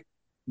Ewan's like,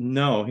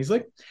 no. He's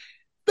like,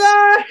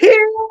 the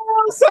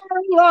hills are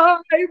alive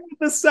with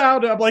the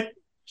sound. I'm like,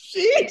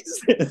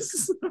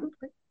 Jesus.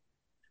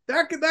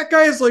 That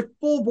guy is like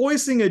full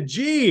voicing a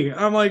G.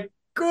 I'm like,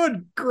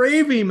 good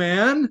gravy,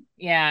 man.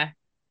 Yeah.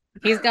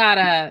 He's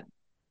got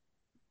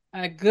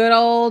A good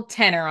old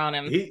tenor on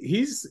him.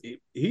 He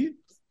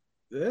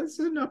that's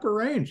an upper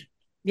range.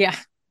 Yeah.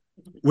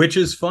 Which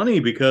is funny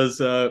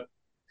because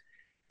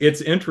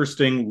it's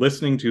interesting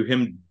listening to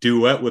him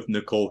duet with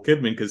Nicole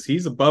Kidman because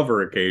he's above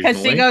her occasionally.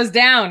 Because she goes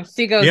down.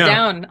 She goes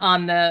down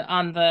on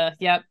the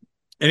yep.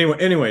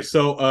 Anyway,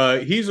 so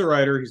he's a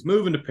writer. He's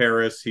moving to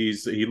Paris.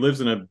 He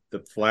lives in a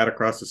flat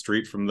across the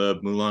street from the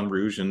Moulin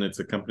Rouge, and its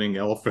accompanying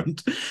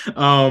elephant.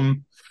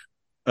 From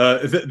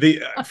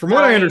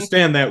what I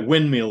understand, that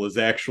windmill is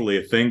actually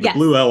a thing. The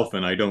blue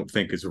elephant, I don't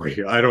think is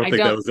real. I don't think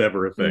that was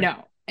ever a thing.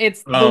 No,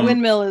 it's the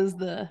windmill is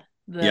the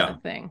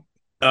thing.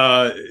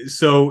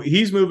 So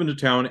he's moving to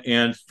town,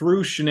 and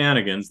through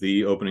shenanigans,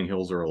 the opening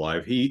Hills Are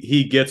Alive,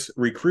 he gets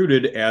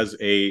recruited as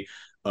a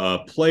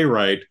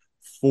playwright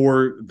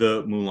for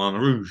the Moulin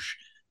Rouge.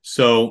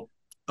 So,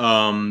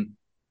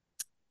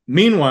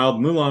 meanwhile,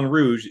 Moulin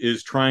Rouge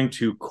is trying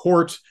to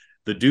court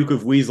the Duke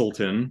of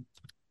Weaselton,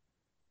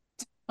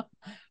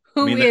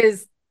 who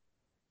is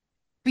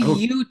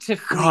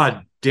beautifully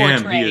God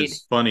damn, portrayed. He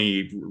is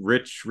funny.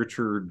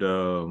 Richard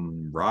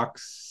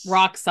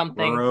Roxy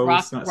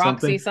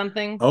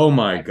something. Oh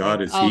my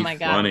God, is he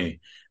funny?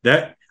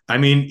 That, I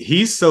mean,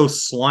 he's so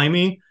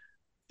slimy.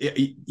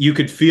 You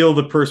could feel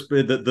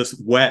the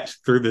sweat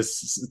through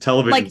this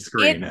television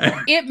screen.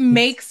 It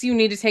makes you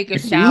need to take a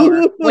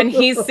shower when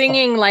he's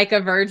singing Like a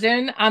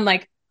Virgin. I'm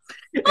like,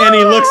 and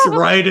he looks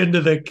right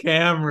into the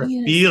camera.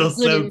 Feels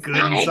so good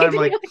inside. I'm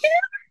like,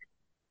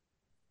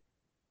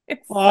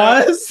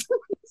 pause.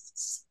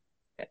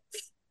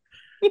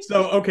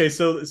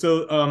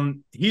 So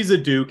he's a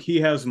duke.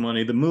 He has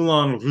money. The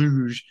Moulin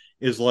Rouge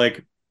is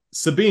like,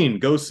 Sabine,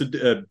 go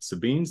Satine.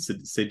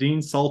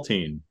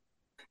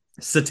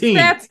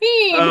 Satine,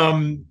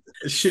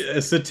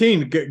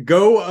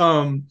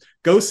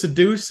 go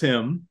seduce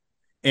him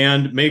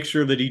and make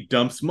sure that he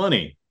dumps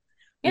money.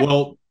 Yeah.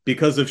 Well,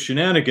 because of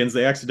shenanigans,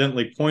 they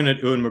accidentally point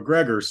at Ewan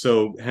McGregor,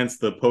 so hence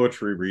the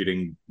poetry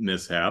reading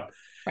mishap.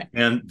 Right.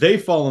 And they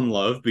fall in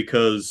love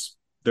because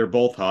they're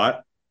both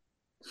hot.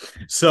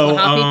 So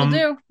hot people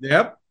do.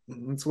 Yep.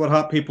 That's what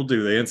hot people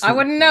do. I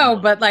wouldn't know,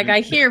 but like I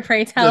hear,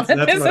 pray tell,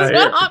 that this is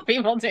what hot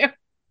people do.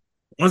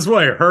 That's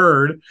what I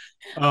heard.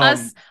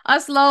 Us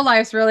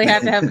lowlifes really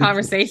have to have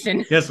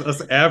conversation. Yes,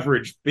 us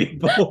average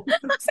people. Us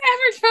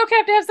average folk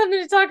have to have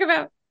something to talk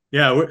about.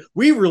 Yeah,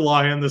 we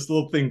rely on this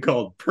little thing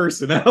called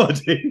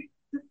personality.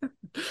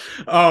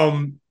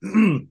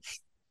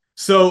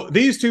 So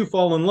these two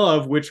fall in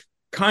love, which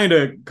kind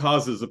of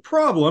causes a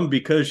problem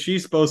because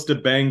she's supposed to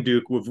bang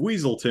Duke with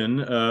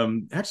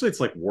Weaselton. Actually, it's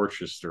like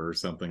Worcester or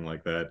something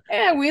like that.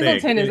 Yeah,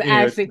 Weaselton is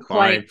actually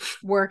quite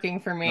working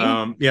for me.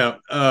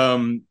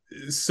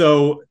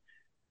 So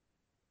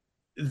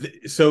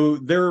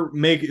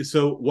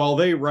while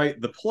they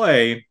write the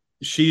play,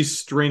 she's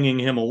stringing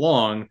him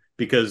along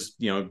because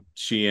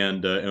she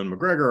and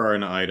McGregor are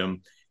an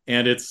item,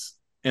 and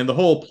the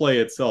whole play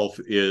itself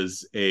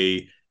is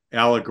a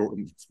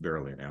allegory. It's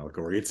barely an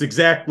allegory. It's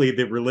exactly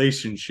the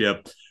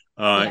relationship.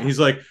 He's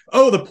like,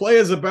 oh, the play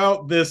is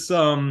about this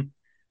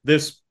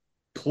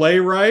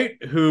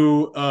playwright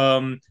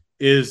who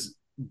is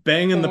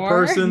banging the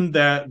person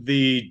that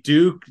the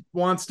Duke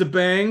wants to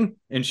bang,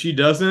 and she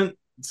doesn't.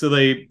 So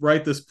they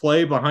write this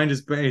play behind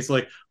his back. He's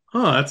like,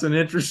 that's an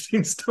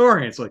interesting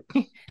story. It's like,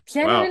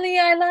 generally,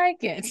 wow. I like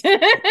it.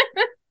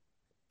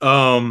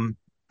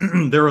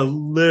 They're a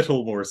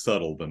little more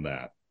subtle than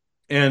that.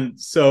 And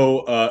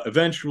so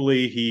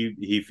eventually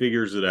he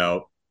figures it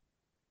out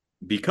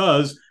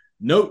because,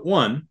 note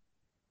one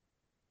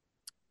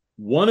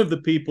of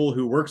the people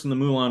who works in the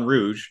Moulin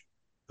Rouge,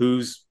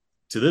 who's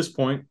to this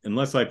point,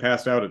 unless I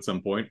passed out at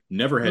some point,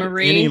 never had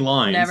any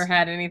lines. Never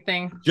had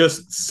anything.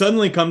 Just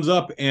suddenly comes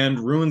up and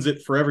ruins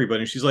it for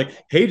everybody. And she's like,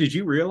 "Hey, did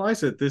you realize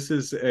that this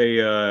is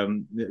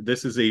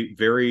a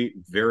very,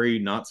 very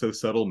not so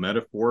subtle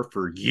metaphor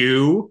for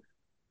you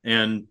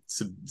and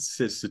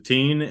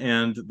Satine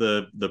and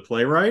the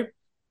playwright?"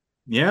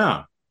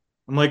 Yeah,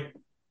 I'm like,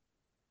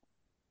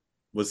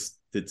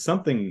 did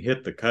something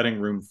hit the cutting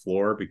room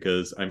floor?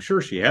 Because I'm sure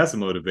she has a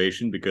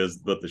motivation, but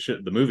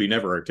the movie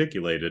never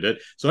articulated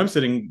it. So I'm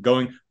sitting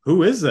going,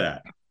 who is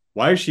that?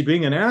 Why is she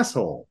being an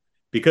asshole?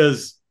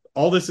 Because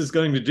all this is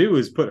going to do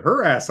is put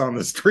her ass on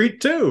the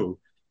street too.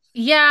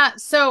 Yeah,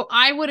 so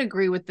I would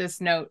agree with this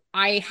note.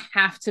 I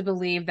have to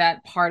believe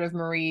that part of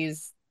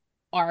Marie's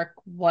arc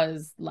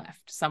was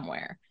left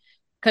somewhere.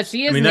 Because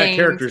she is that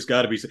character's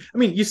got to be...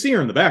 you see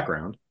her in the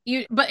background.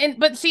 But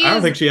she I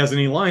don't think she has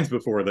any lines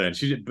before then.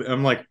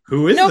 I'm like,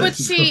 who is this? No, but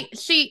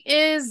she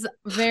is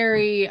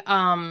very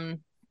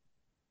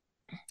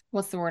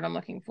what's the word I'm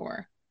looking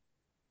for?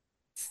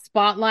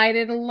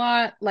 Spotlighted a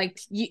lot. Like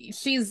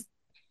she's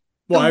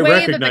I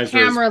recognize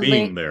her as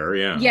being there,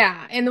 yeah.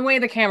 Yeah, and the way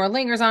the camera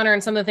lingers on her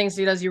and some of the things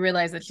she does, you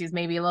realize that she's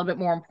maybe a little bit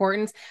more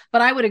important.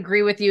 But I would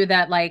agree with you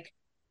that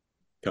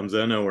comes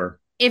out of nowhere.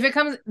 If it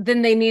comes,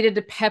 then they needed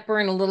to pepper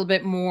in a little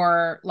bit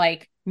more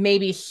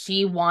maybe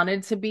she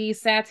wanted to be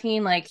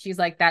Satine. Like she's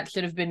like, that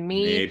should have been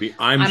me. Maybe.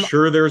 I'm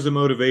sure there's a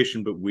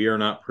motivation, but we are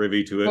not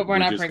privy to it. But we're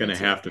not just going to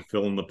have to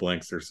fill in the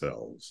blanks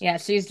ourselves. Yeah,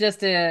 she's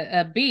just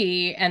a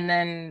B, and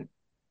then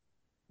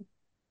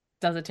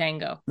does a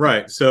tango.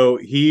 Right. So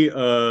he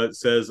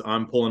says,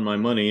 I'm pulling my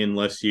money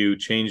unless you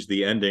change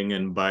the ending.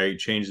 And by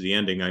change the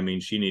ending, I mean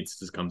she needs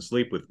to come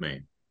sleep with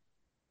me.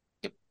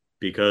 Yep.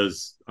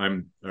 Because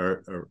I'm a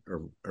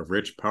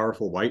rich,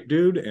 powerful white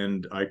dude,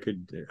 and I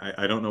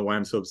don't know why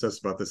I'm so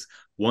obsessed about this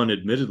one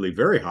admittedly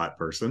very hot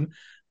person,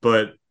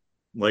 but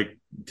like,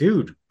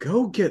 dude,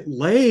 go get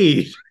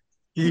laid.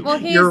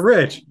 You're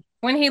rich.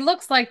 When he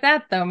looks like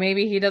that, though,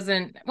 maybe he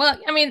doesn't. Well,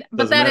 I mean,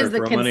 but that is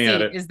the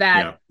conceit, is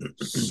that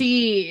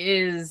she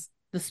is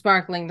the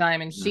sparkling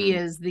diamond. She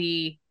is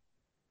the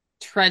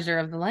treasure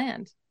of the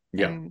land.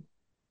 Yeah. And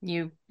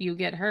you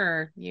get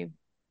her, you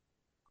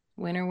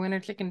winner,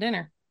 chicken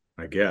dinner.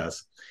 I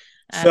guess.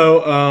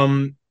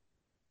 So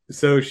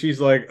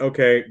she's like,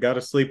 okay, got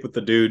to sleep with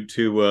the dude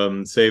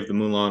to save the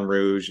Moulin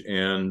Rouge,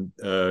 and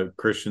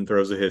Christian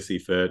throws a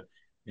hissy fit,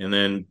 and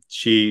then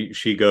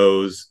she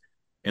goes,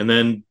 and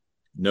then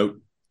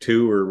note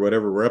 2 or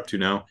whatever we're up to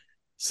now,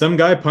 some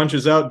guy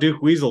punches out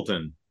Duke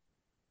Weaselton.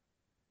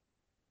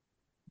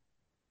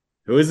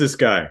 Who is this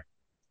guy?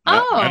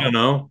 I don't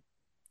know.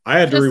 I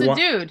had to rewind. Just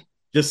a dude.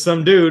 Just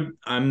some dude.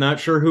 I'm not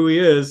sure who he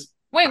is.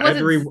 Wait, was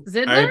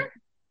it Zidler?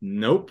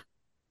 Nope.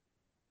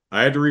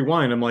 I had to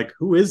rewind. I'm like,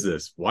 who is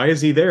this? Why is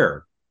he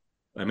there?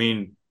 I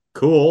mean,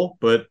 cool,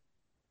 but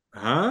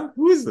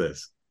who is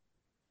this?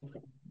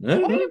 What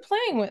are you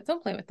playing with?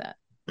 Don't play with that.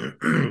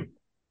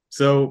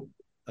 So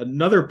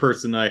another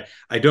person, I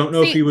don't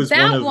know if he was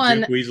one of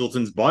Duke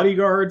Weaselton's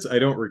bodyguards. I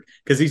don't,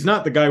 because he's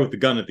not the guy with the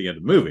gun at the end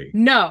of the movie.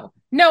 No,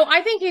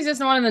 I think he's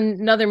just one of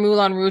another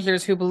Moulin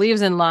Rougers who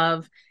believes in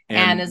love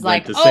and is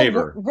like,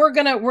 oh, we're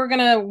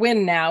gonna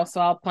win now, so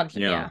I'll punch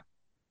him. Yeah.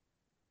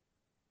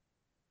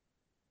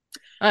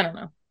 I don't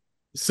know.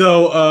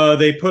 So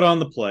they put on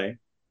the play,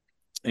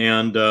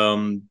 and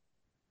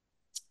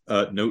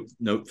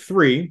note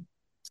 3,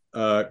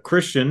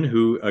 Christian,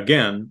 who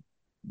again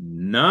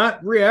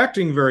not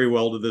reacting very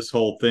well to this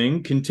whole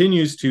thing,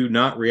 continues to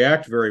not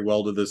react very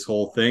well to this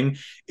whole thing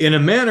in a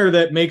manner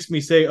that makes me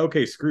say,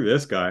 okay, screw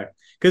this guy,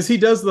 because he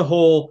does the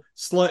whole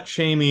slut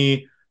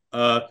shamey,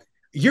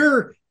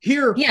 you're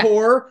here,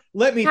 whore,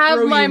 let me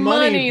throw you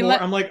money, whore.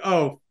 I'm like,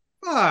 oh,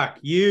 fuck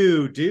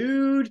you,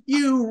 dude,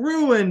 you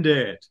ruined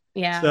it.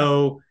 Yeah.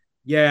 So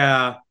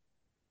yeah,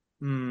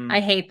 I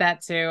hate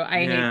that too.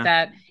 I hate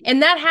that,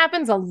 and that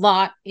happens a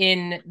lot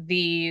in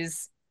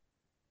these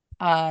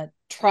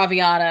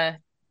Traviata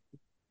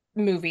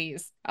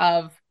movies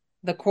of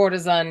the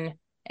courtesan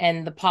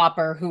and the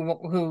pauper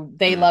who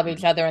they love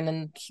each other, and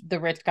then the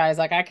rich guy's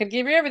like, I could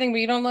give you everything, but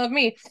you don't love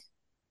me.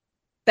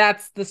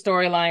 That's the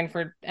storyline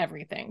for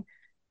everything.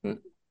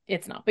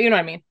 It's not, but you know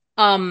what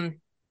I mean.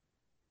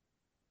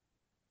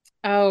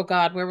 Oh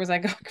God, where was I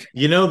going?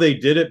 You know, they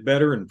did it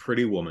better in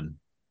Pretty Woman.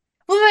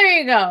 Well, there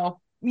you go.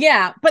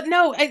 Yeah, but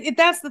no,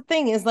 that's the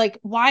thing, is like,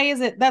 why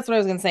is it? That's what I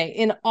was gonna say.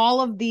 In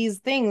all of these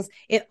things,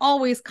 it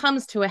always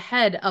comes to a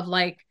head of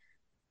like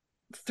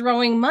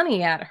throwing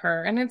money at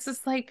her, and it's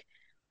just like,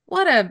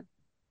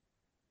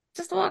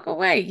 just walk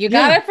away. You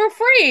got it for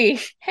free.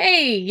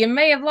 Hey, you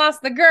may have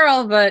lost the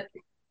girl, but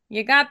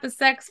you got the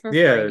sex for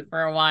free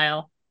for a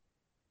while.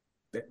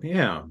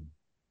 Yeah.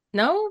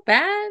 No,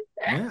 bad.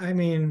 Yeah, I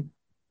mean,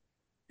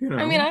 you know.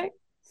 I mean,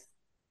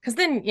 because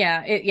then,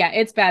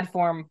 it's bad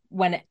form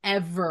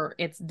whenever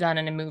it's done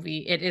in a movie.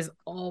 It has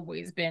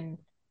always been.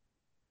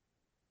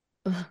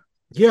 Ugh.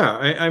 Yeah,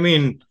 I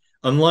mean,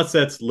 unless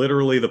that's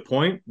literally the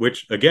point,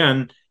 which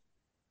again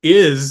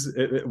is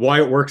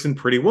why it works in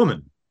Pretty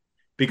Woman,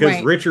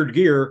 because Richard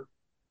Gere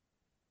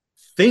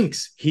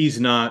thinks he's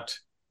not,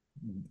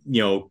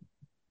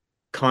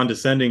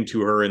 condescending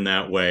to her in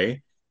that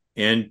way,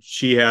 and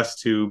she has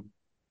to,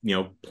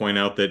 point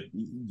out that,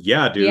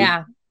 yeah, dude,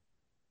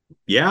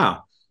 yeah,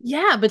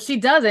 but she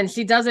doesn't.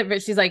 She does it,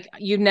 but she's like,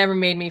 you've never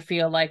made me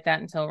feel like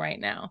that until right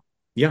now.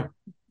 Yeah.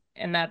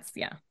 And that's,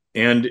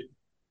 And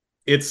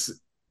it's,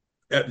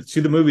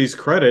 to the movie's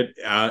credit,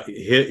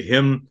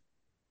 him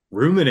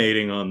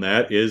ruminating on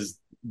that is,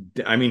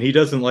 I mean, he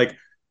doesn't like,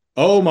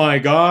 oh my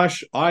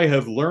gosh, I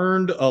have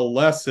learned a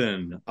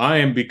lesson. I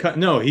am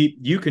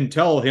you can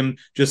tell him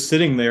just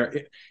sitting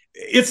there.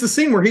 It's the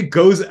scene where he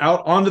goes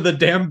out onto the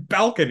damn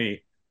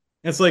balcony.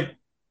 It's like,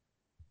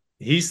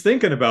 he's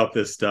thinking about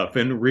this stuff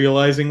and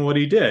realizing what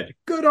he did.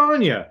 Good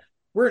on you.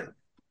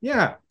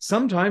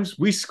 Sometimes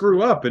we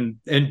screw up and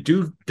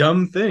do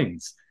dumb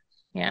things.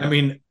 Yeah. I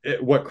mean,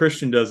 what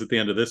Christian does at the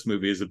end of this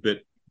movie is a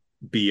bit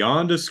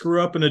beyond a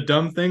screw up and a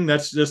dumb thing.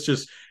 That's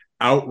just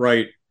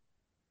outright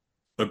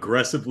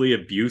aggressively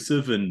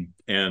abusive and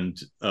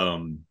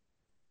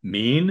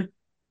mean.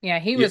 Yeah,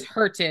 he was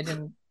hurted.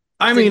 And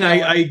I mean,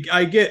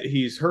 I get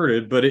he's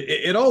hurted, but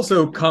it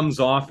also comes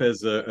off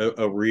as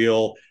a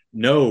real,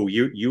 no,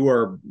 you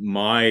are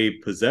my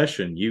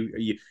possession.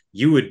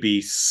 You would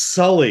be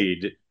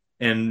sullied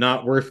and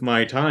not worth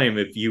my time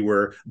if you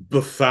were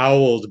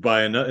befouled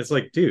by another. It's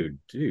like, dude,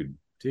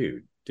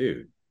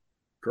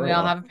 grow We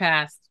all up. have a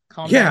past.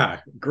 Calm Yeah, down.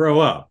 grow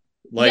up.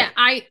 Like,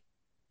 yeah,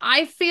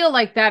 I feel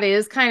like that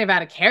is kind of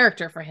out of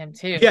character for him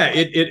too. yeah,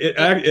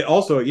 like, it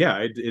also,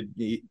 yeah,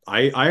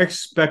 I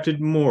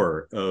expected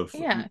more of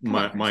yeah, come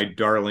on, my Christian.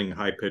 darling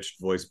high pitched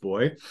voice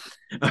boy.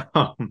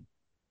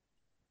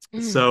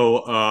 Mm,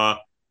 So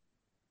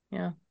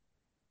yeah,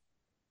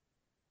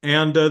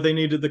 and they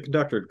needed the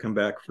conductor to come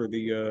back for for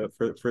the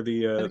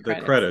the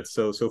credits. credits.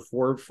 So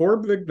four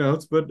big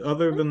notes, but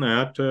other than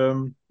that,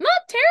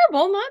 Not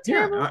terrible, not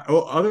yeah.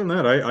 terrible. Other than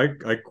that,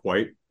 I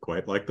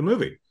quite like the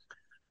movie.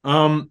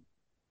 Um,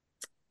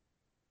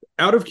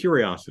 out of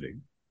curiosity,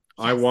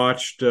 I Yes.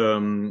 watched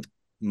Moulin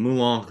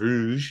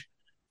Rouge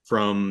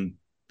from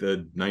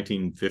the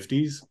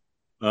 1950s.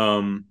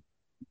 Um,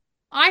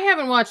 I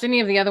haven't watched any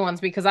of the other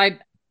ones because I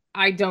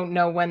don't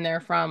know when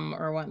they're from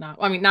or whatnot.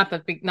 I mean, not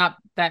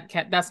that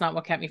kept, that's not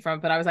what kept me from,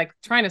 but I was like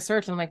trying to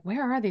search and I'm like,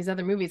 where are these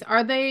other movies?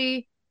 Are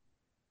they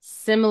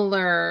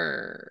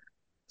similar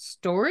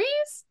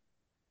stories?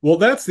 well,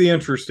 that's the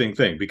interesting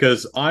thing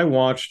because I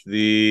watched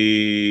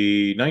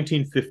the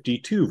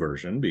 1952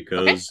 version Okay.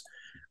 because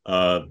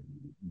uh,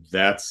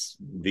 that's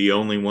the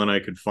only one I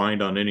could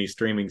find on any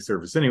streaming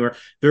service anywhere.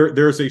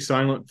 There's a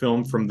silent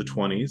film from the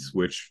 20s,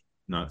 which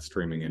not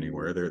streaming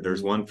anywhere.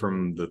 There's one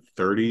from the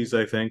 30s,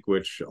 I think,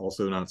 which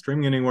also not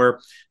streaming anywhere.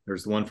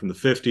 There's the one from the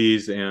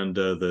 50s and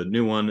the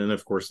new one, and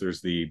of course,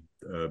 there's the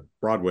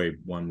Broadway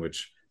one,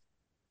 Which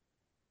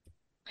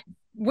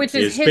is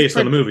is his based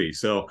on the movie.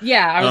 So,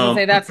 yeah, I was gonna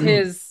say um, that's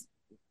his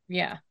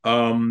yeah.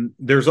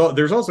 there's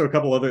also a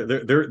couple other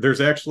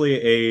there's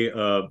actually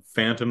a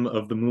Phantom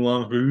of the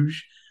Moulin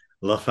Rouge,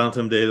 La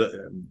Phantom de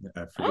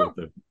I forget Oh, what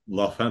the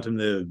La Phantom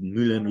de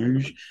Moulin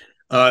Rouge.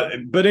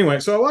 But anyway,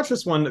 so I watched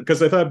this one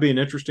because I thought it'd be an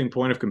interesting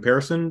point of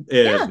comparison.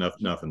 It has yeah.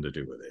 nothing to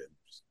do with it.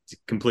 It's a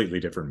completely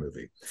different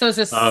movie. So it's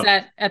just Uh,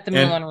 set at the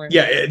and Moulin Rouge.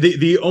 yeah,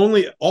 the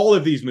only all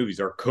of these movies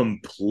are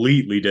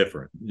completely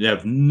different. They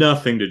have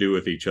nothing to do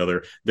with each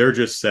other. They're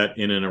just set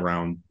in and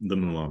around the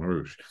Moulin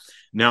Rouge.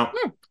 Now,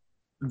 Hmm.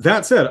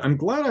 that said, I'm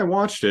glad I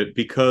watched it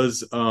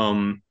because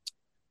Jean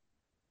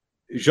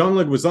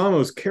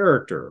Leguizamo's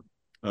character,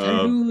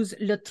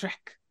 Toulouse-Lautrec.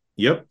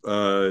 yep,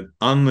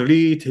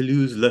 Henri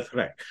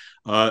Toulouse-Lautrec,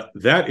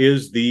 that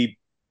is the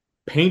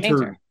painter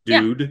Painter.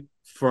 Yeah. dude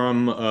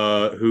from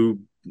who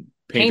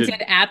painted.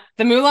 Painted at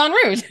the Moulin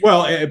Rouge.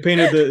 Well, it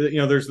painted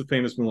there's the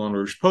famous Moulin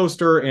Rouge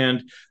poster,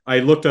 and I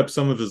looked up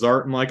some of his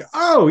art and like,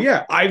 oh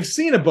yeah, I've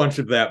seen a bunch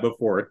of that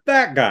before.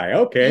 That guy,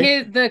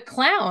 okay. The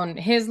clown,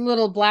 his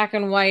little black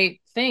and white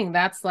thing,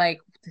 that's like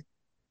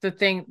the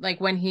thing, like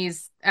when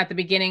he's at the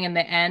beginning and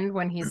the end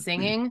when he's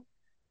singing,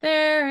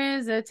 there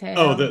is a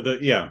Oh, tale.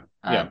 yeah,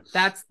 yeah.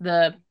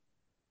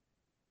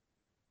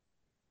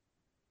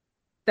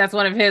 That's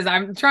one of his.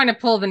 I'm trying to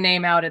pull the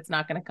name out. It's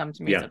not going to come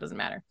to me, Yeah. so it doesn't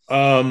matter.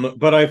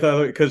 But I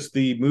thought because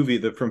the movie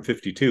that from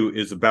 52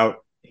 is about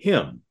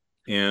him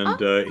and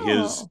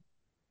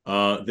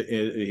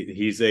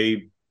he's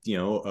a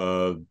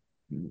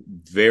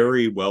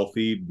very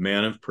wealthy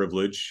man of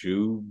privilege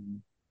who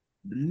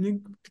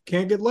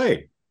can't get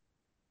laid.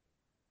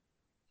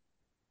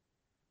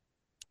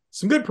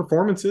 Some good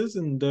performances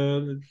and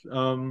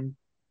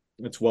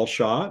it's well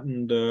shot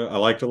and I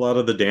liked a lot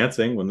of the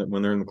dancing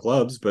when they're in the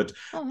clubs, but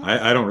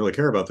I don't really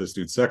care about this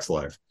dude's sex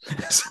life.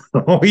 So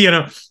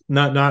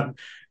not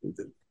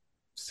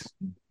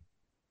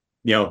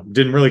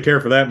didn't really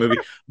care for that movie,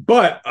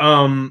 but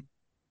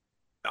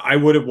I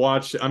would have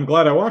watched. I'm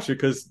glad I watched it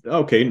because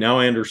okay, now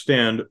I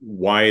understand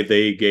why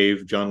they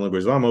gave John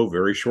Leguizamo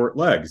very short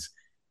legs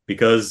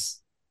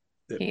because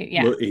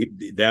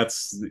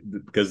that's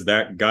because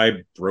that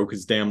guy broke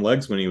his damn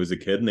legs when he was a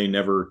kid and they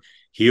never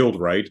healed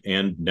right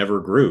and never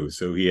grew,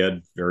 so he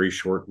had very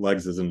short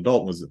legs as an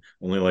adult and was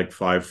only like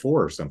 5'4"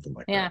 or something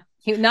like that. Yeah,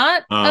 he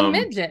not a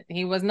midget.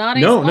 He was not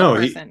a small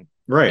person.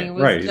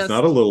 Right. He's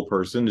not a little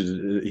person.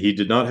 He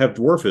did not have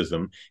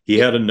dwarfism. He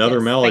had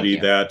another malady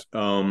that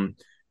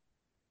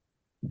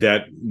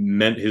that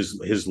meant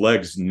his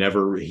legs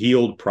never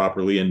healed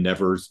properly and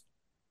never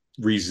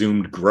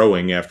resumed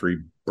growing after he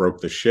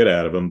broke the shit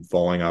out of him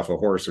falling off a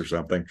horse or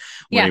something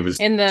when he was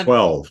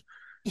 12.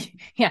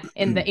 Yeah,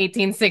 in the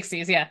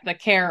 1860s. Yeah, the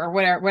care or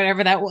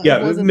whatever that was. Yeah,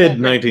 mid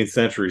 19th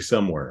century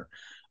somewhere.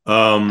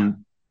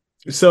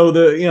 So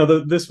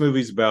this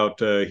movie's about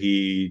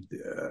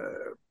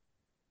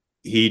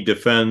he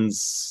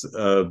defends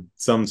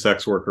some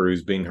sex worker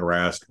who's being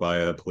harassed by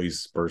a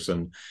police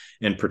person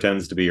and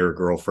pretends to be her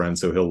girlfriend,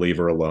 so he'll leave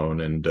her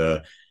alone.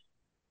 And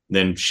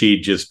then she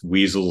just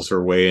weasels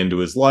her way into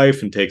his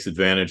life and takes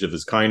advantage of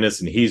his kindness.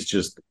 And he's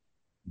just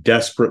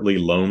desperately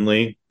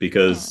lonely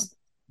because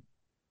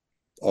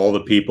all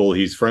the people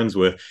he's friends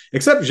with,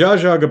 except Zsa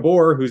Zsa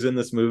Gabor, who's in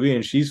this movie,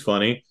 and she's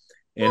funny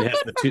and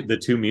has the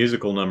two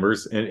musical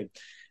numbers. And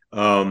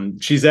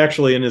she's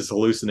actually in his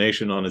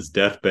hallucination on his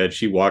deathbed.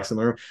 She walks in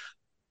the room.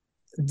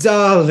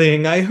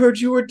 Darling, I heard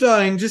you were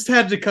dying. Just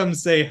had to come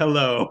say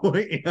hello.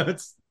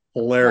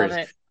 hilarious. Love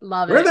it.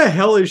 Love Where it. the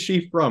hell is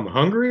she from?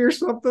 Hungary or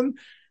something?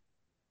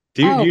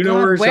 Do you know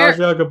where Zsa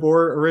Zsa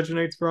Gabor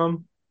originates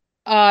from?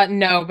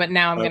 No, but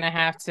now I'm gonna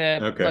have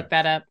to Okay. look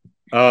that up.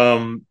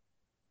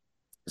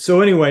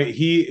 So anyway,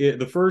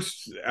 the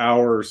first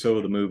hour or so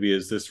of the movie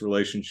is this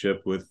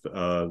relationship with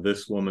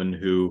this woman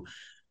who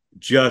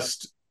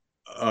just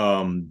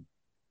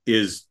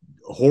is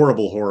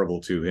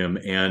horrible to him,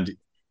 and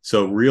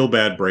so real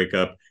bad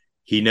breakup.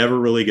 He never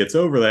really gets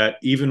over that,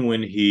 even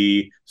when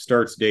he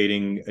starts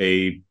dating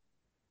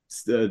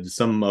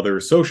some other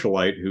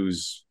socialite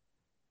who's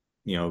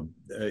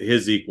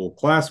his equal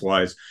class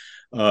wise,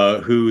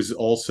 who's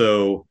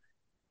also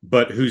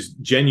who's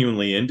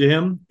genuinely into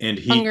him, and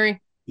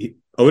Hungary.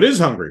 Oh, it is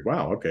Hungary.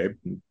 Wow. Okay.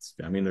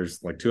 I mean,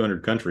 there's like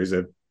 200 countries.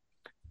 At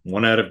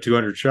 1 out of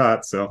 200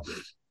 shots. So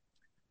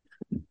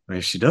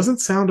she doesn't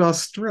sound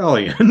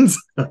Australian.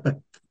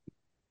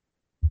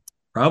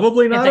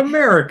 Probably not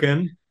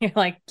American. You're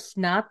like,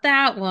 not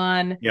that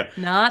one. Yeah.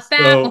 Not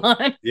that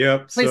one.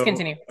 Yep. Please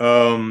continue.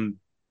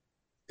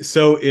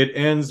 So it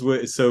ends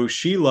with, so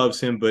she loves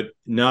him, but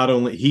not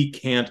only he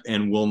can't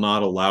and will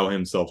not allow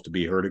himself to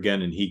be hurt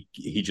again, and he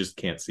just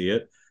can't see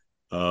it.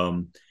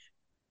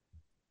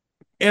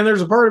 And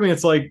there's a part of me,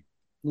 it's like,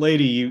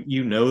 lady,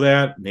 you know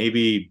that,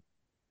 maybe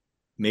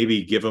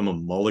give him a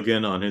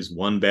mulligan on his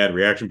one bad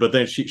reaction. But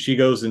then she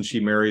goes and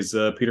she marries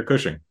Peter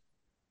Cushing.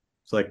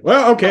 It's like,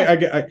 well,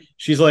 okay,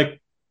 she's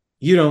like,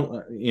 you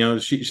don't,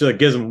 she like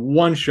gives him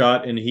one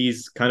shot, and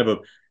he's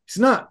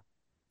not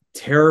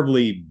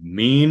terribly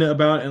mean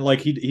about it. And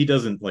like he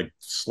doesn't like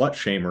slut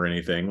shame or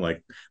anything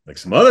like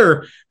some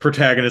other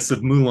protagonists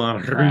of Moulin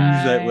Rouge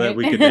that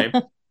we could name.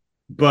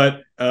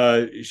 But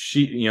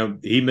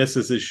he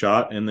misses his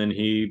shot, and then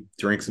he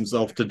drinks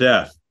himself to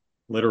death,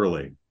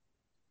 literally.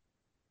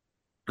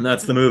 And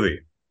that's the movie.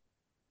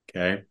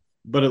 Okay.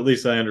 But at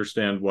least I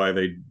understand why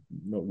they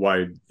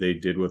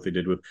did what they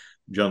did with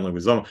John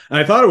Leguizamo. And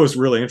I thought it was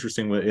really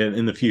interesting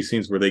in the few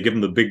scenes where they give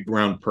him the big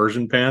brown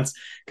Persian pants,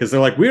 because they're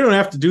like, we don't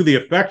have to do the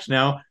effect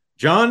now.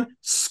 John,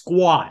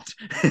 squat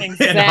and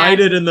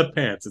hide it in the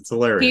pants. It's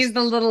hilarious. He's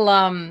the little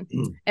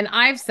and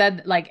I've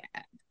said, like,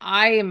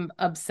 I am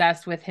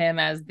obsessed with him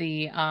as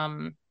the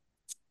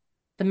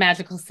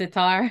magical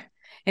sitar.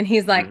 And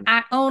he's like,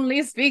 I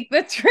only speak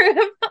the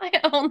truth. I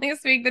only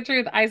speak the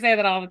truth. I say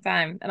that all the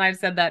time. And I've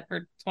said that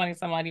for 20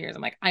 some odd years.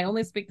 I'm like, I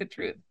only speak the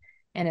truth.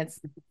 And it's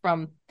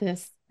from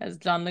this as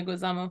John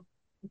Leguizamo.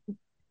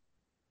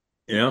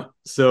 Yeah.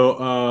 So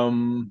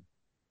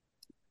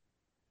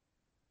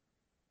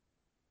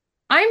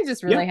I'm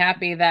just really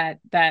happy that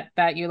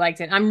you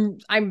liked it.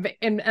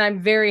 I'm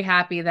very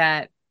happy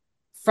that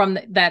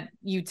that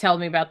you told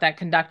me about that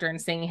conductor and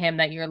seeing him,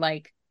 that you're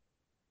like,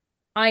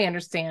 I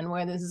understand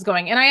where this is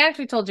going. And I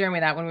actually told Jeremy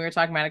that when we were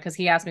talking about it, because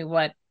he asked me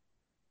what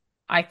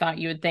I thought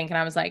you would think. And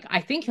I was like,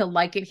 I think he'll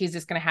like it. He's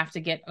just going to have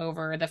to get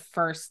over the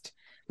first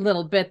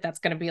little bit that's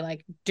going to be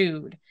like,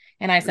 dude.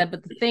 And I said,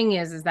 but the thing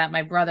is that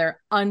my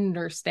brother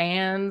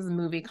understands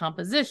movie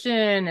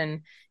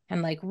composition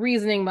and like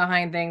reasoning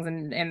behind things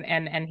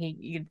and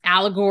he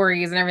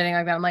allegories and everything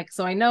like that. I'm like,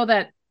 so I know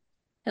that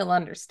he'll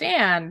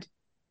understand.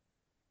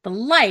 The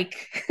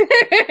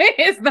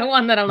is the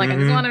one that I'm like, I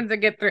just wanted to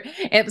get through.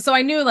 And so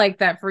I knew like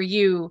that for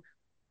you,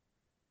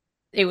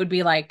 it would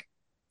be like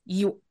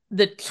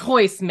the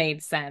choice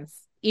made sense,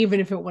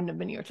 even if it wouldn't have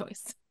been your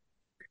choice.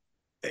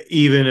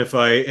 Even if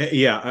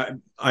I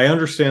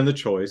understand the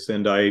choice,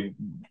 and I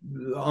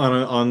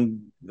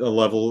on a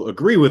level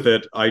agree with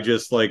it. I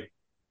just like,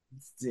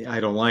 I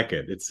don't like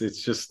it. It's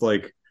just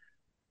like,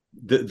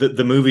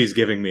 the movie's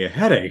giving me a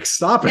headache.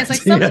 Stop it. It's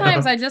like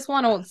sometimes I just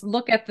want to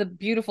look at the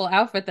beautiful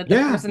outfit that the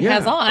person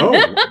has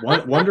on.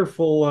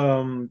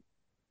 Wonderful.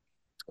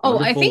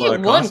 I think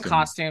it won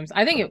costumes.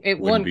 I think it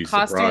won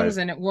costumes surprised.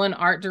 And it won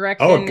art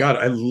direction. Oh God,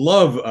 I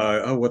love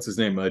what's his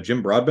name?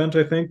 Jim Broadbent,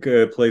 I think,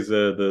 plays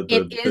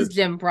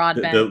Jim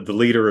Broadbent, the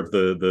leader of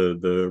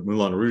the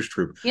Moulin Rouge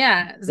troupe.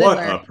 Yeah, Zidler. What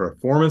a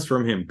performance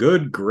from him!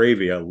 Good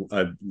gravy. I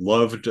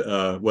loved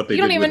what they did.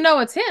 You don't even know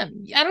it's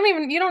him. You don't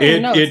even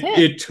know it's him.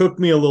 It took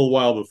me a little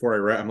while before I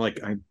read. I'm like,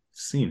 I've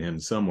seen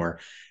him somewhere.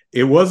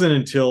 It wasn't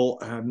until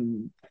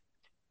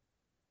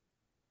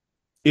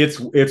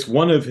it's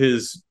one of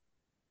his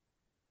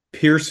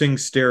piercing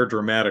stare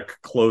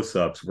dramatic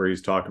close-ups where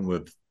he's talking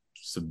with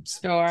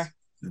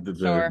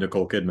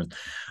Nicole Kidman.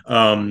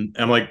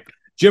 I'm like,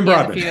 Jim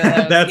Broadbent.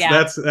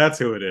 That's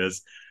who it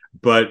is.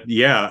 But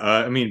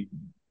I mean,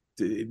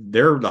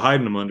 they're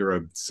hiding him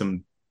under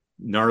some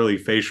gnarly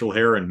facial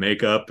hair and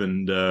makeup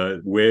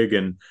and wig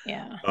and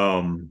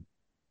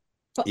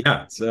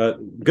it's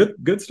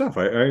good stuff.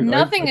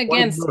 Nothing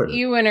against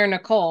Ewan or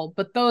Nicole,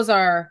 but those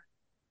are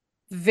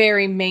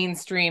very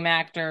mainstream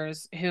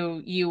actors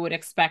who you would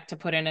expect to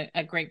put in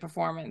a great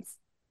performance.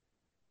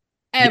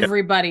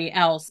 Everybody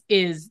else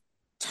is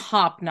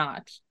top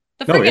notch.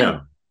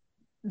 The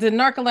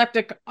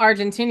narcoleptic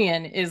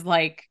Argentinian is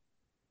like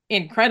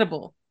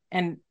incredible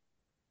and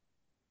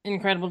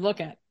incredible to look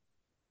at.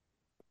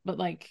 But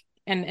like,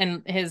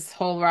 and his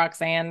whole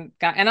Roxanne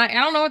guy, and I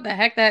don't know what the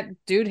heck that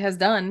dude has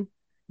done.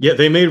 Yeah,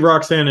 they made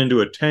Roxanne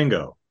into a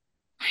tango.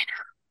 I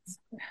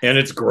know. And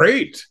it's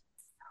great.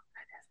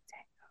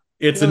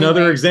 It's Really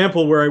another late.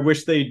 example where I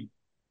wish they'd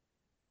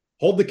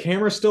hold the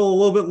camera still a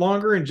little bit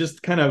longer and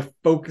just kind of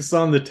focus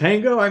on the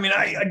tango. I mean,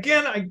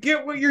 I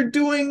get what you're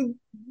doing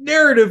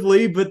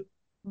narratively, but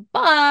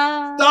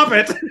stop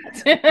it.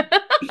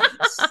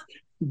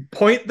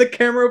 Point the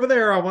camera over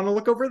there. I want to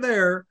look over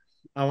there.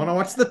 I want to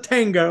watch the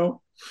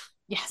tango.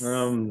 Yes.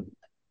 So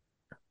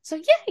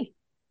yay.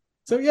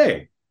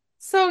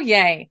 So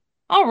yay.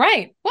 All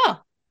right.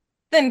 Well,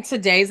 then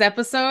today's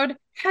episode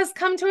has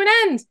come to an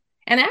end.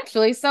 And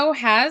actually, so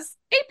has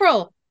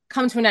April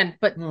come to an end.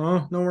 But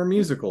no more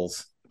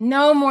musicals.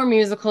 No more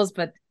musicals,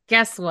 but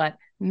guess what?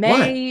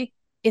 May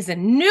is a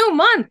new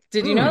month.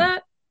 Did you know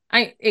that?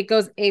 It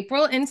goes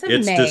April into May.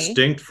 It's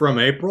distinct from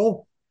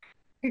April?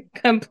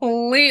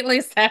 Completely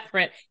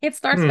separate. It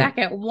starts back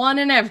at 1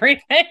 and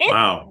everything.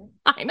 Wow.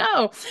 I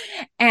know.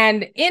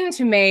 And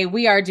into May,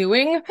 we are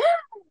doing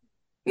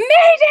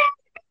May Day.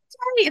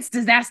 It's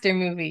disaster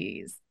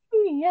movies.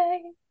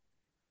 Yay.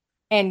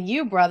 And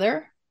you,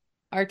 brother,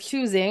 are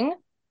choosing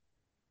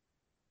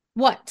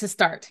what to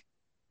start?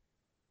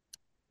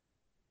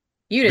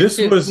 You didn't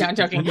choose. No, I'm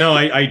joking. No,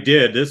 I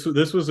did. This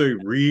was a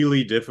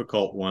really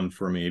difficult one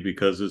for me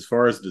because as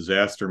far as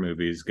disaster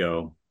movies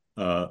go,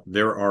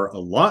 there are a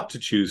lot to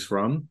choose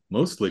from,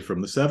 mostly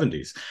from the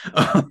 70s.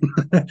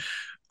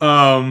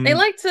 They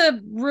like to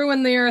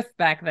ruin the earth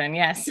back then,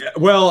 yes.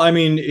 Well, I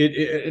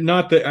mean,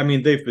 not that. I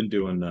mean, they've been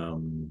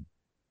doing.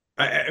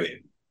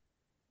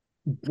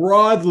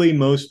 Broadly,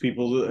 most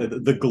people,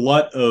 the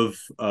glut of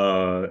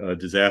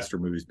disaster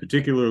movies,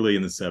 particularly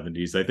in the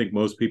 70s, I think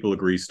most people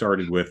agree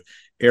started with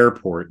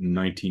Airport in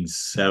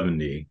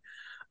 1970,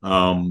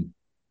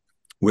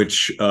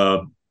 which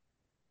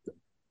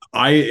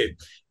I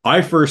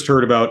first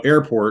heard about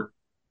Airport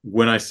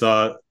when I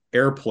saw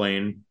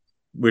Airplane,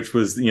 which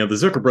was the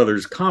Zucker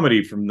brothers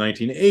comedy from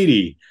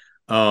 1980.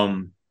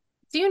 Do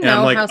you know and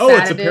I'm like, how oh,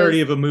 it's a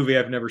parody of a movie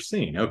I've never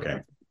seen.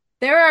 Okay.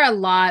 There are a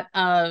lot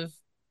of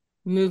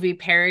movie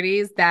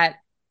parodies that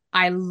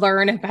I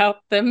learn about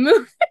the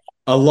movie.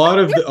 a lot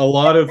of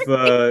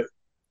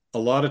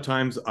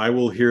times I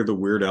will hear the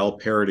Weird Al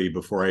parody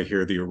before I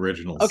hear the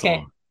original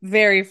song.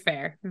 Very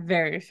fair.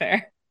 Very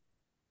fair.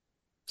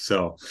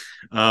 So,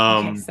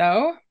 it's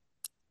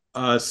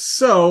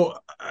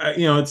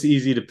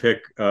easy to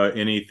pick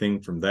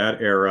anything from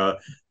that era,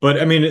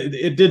 but I mean,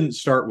 it didn't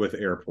start with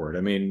Airport.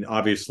 I mean,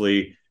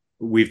 obviously,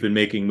 we've been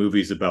making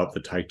movies about the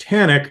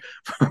Titanic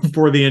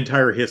for the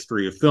entire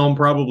history of film.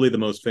 Probably the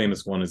most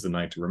famous one is The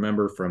Night to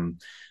Remember from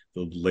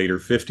the later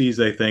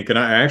 50s, I think. And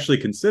I actually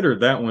considered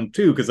that one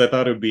too, because I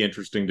thought it would be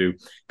interesting to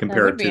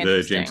compare it to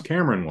the James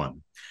Cameron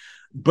one.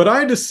 But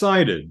I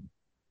decided,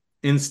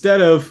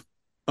 instead of,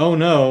 oh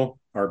no,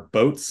 our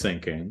boat's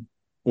sinking,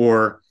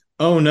 or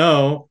oh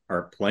no,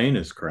 our plane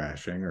is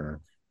crashing,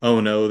 or oh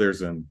no,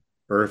 there's an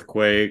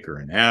earthquake or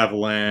an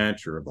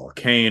avalanche or a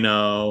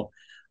volcano,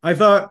 I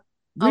thought,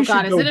 oh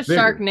God, is it a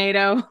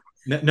Sharknado?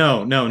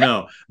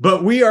 No.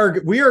 But we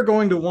are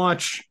going to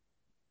watch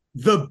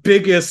the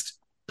biggest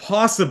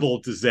possible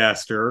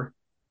disaster,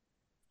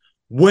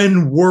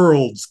 When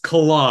Worlds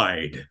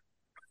Collide.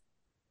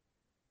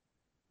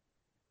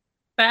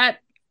 That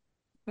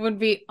would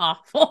be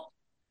awful.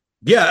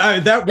 Yeah,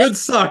 that would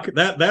suck.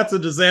 That's a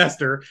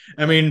disaster.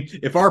 I mean,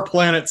 if our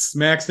planet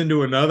smacks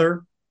into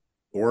another,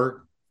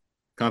 or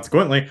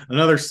consequently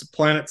another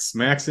planet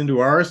smacks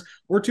into ours,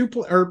 or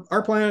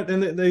our planet,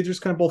 and they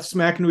just kind of both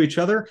smack into each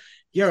other,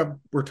 yeah,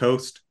 we're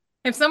toast.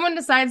 If someone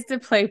decides to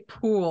play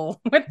pool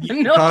with the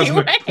Milky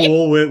Way,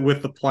 pool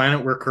with the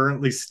planet we're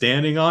currently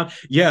standing on,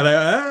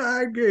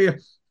 yeah,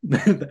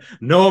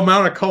 no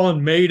amount of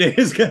calling Mayday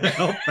is going to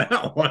help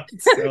that one.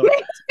 So,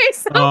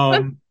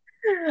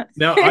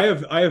 now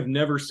I have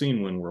never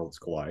seen When Worlds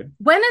Collide.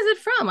 When is it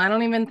from? I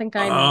don't even think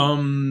I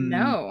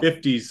know.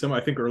 50s, I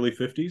think early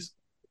 50s.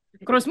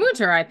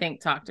 Grossmutter, I think,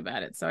 talked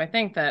about it, so I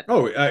think that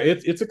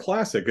it's a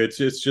classic. It's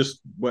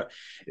just what.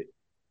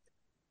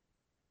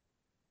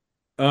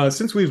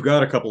 Since we've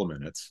got a couple of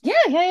minutes,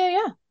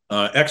 yeah.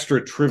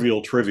 Extra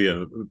trivial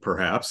trivia,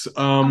 perhaps.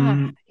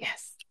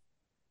 Yes.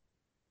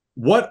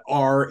 What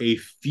are a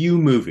few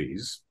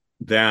movies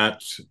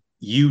that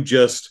you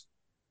just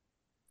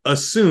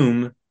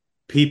assume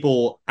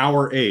people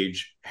our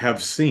age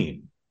have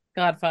seen?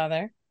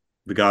 Godfather.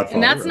 The Godfather.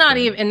 And that's not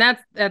even, and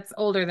that's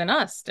older than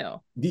us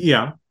still.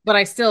 Yeah. But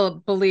I still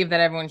believe that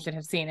everyone should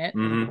have seen it.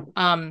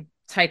 Mm-hmm.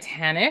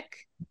 Titanic.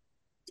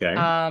 Okay.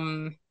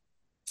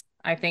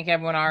 I think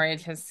everyone our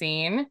age has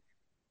seen.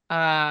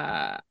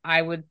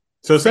 I would.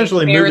 So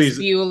essentially, Ferris movies.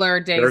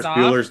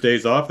 Bueller's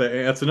Days Off.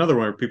 That's another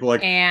one where people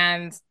like.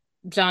 And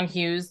John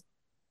Hughes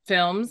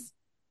films.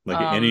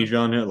 Like any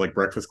John, like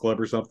Breakfast Club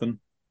or something.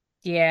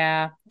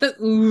 Yeah, the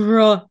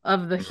oeuvre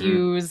of the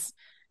Hughes,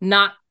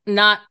 not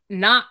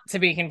to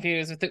be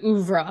confused with the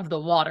oeuvre of the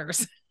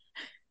Waters.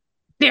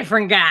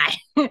 Different guy.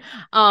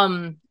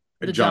 I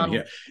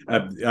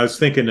was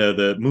thinking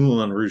the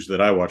Moulin Rouge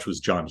that I watched was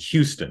John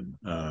Huston.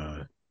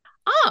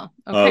 Oh,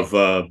 okay.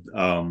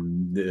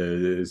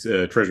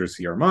 Of Treasure of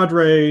Sierra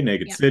Madre,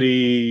 Naked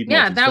City.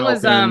 Yeah, Maltese that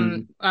was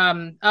Falcon.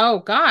 oh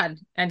God,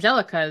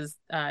 Angelica's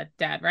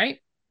dad, right?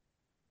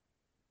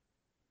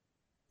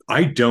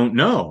 I don't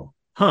know.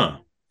 Huh.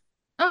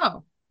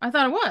 Oh, I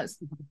thought it was.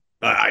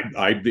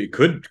 It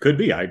could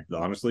be. I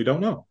honestly don't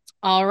know.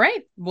 All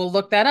right, we'll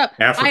look that up.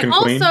 African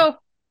Queen,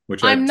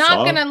 which I'm I not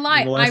saw gonna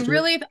lie. I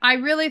I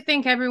really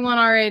think everyone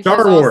our age Star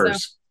has Wars.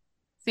 Also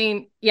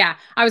seen. Yeah,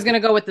 I was gonna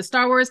go with the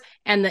Star Wars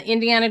and the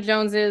Indiana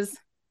Joneses.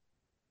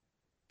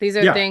 These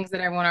are things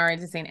that everyone our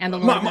age has seen, and the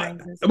Lord of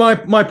the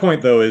Rings. My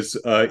point though is,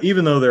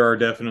 even though there are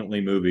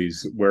definitely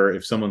movies where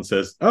if someone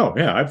says, "Oh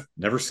yeah, I've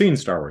never seen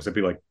Star Wars," I'd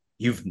be like,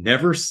 "You've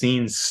never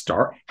seen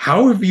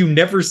How have you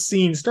never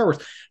seen Star Wars?"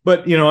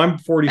 But I'm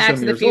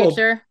 47 years old.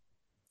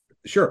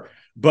 Sure,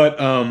 but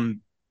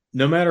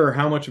no matter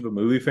how much of a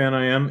movie fan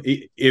I am,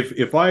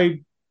 if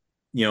I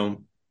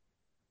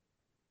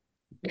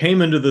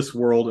came into this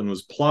world and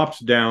was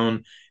plopped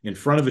down in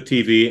front of a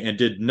TV and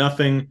did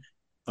nothing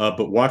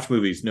but watch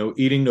movies, no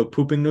eating, no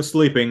pooping, no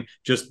sleeping,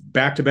 just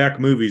back-to-back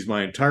movies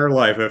my entire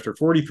life. After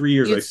 43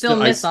 years, I still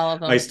miss all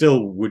of them. I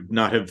still would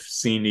not have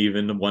seen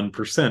even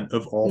 1%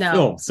 of all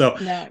films. So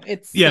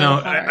it's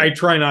I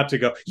try not to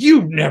go,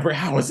 "You never,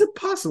 how is it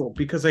possible?"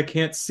 Because I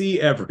can't see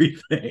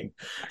everything.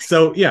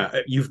 So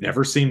you've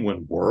never seen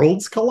When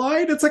Worlds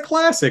Collide? It's a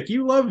classic.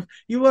 You love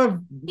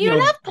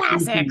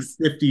classics.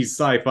 50s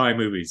sci-fi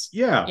movies.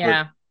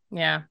 Yeah.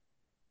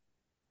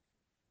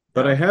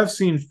 But I have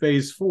seen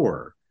Phase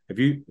 4. Have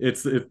you?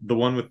 It's the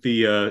one with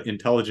the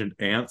intelligent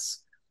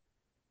ants.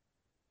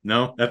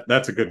 No,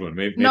 that's a good one.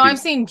 Maybe. No, I've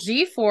seen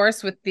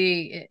G-Force with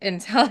the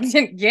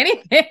intelligent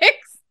guinea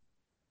pigs.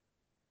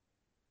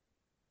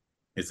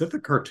 Is that the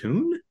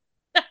cartoon?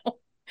 No.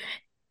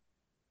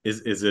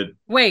 Is it?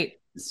 Wait.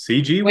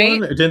 CG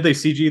one? Didn't they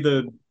CG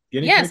the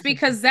guinea pigs? Yes,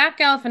 because Zach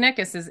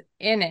Galifianakis is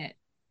in it.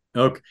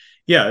 Okay.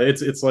 Yeah,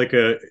 it's like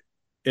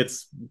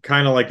it's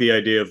kind of like the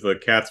idea of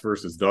cats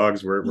versus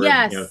dogs, where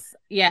yes,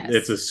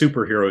 it's a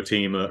superhero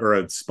team or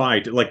a spy,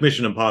 like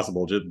Mission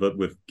Impossible, but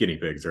with guinea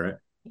pigs, right?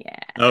 Yeah.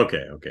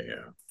 Okay.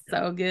 Yeah.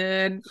 So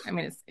good. I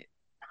mean, it's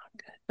not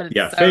good, but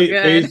it's so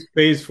good.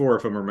 Phase 4,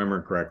 if I'm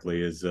remembering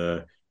correctly, is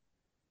oh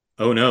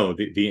no,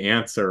 the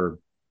ants are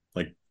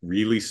like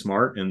really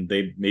smart and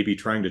they may be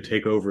trying to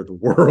take over the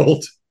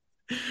world.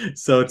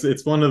 So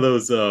it's one of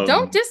those.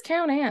 Don't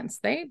discount ants.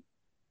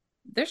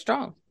 They're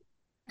strong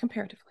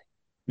comparatively.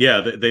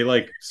 Yeah, they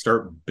like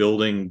start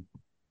building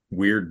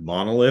weird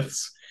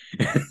monoliths.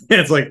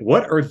 It's like,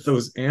 what are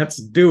those ants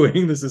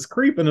doing? This is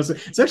creeping.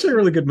 It's actually a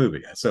really good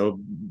movie. So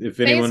if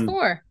anyone,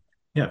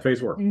 Phase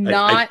 4.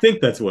 I think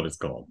that's what it's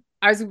called.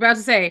 I was about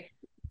to say,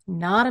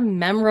 not a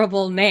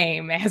memorable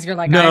name, as you're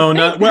like, no,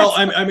 not well.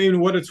 I mean,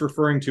 what it's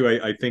referring to,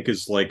 I think,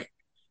 is like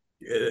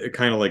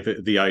kind of like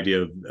the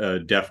idea of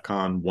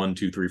DEFCON 1,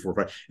 2, 3, 4,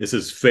 5. This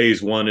is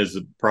Phase 1 is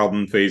a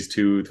problem. Phase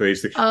 2, Phase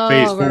 3,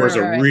 Phase 4 is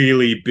a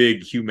really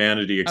big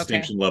humanity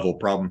extinction level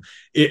problem.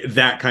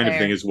 That kind of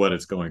thing is what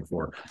it's going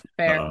for.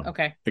 Fair.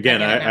 Okay.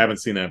 Again, I haven't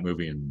seen that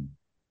movie in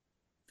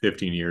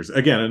 15 years.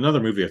 Again,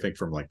 another movie I think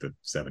from like the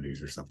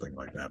 70s or something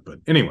like that. But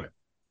anyway.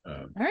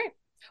 All right.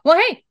 Well,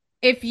 hey,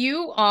 if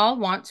you all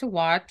want to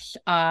watch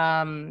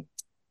When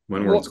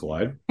Worlds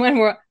Collide.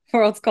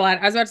 Worlds Collide.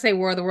 I was about to say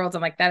War of the Worlds.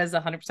 I'm like, that is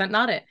 100%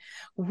 not it.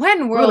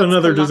 When Worlds Collide.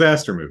 Another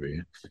disaster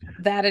movie.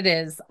 That it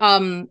is.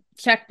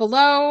 Check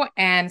below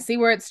and see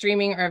where it's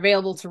streaming or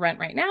available to rent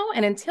right now.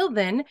 And until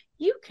then,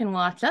 you can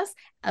watch us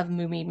of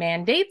Movie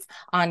Mandates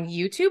on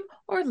YouTube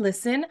or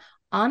listen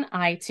on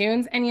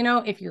iTunes. And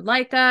if you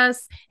like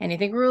us and you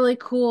think we're really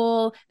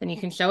cool, then you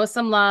can show us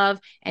some love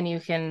and you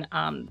can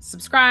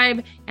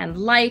subscribe and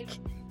like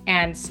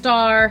and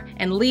star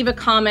and leave a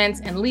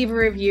comment and leave a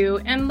review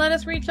and let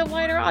us reach a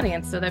wider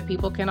audience so that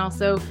people can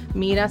also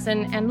meet us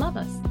and love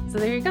us. So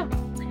there you go.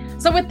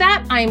 So with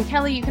that, I'm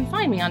Kelly. You can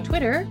find me on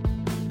Twitter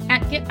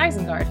at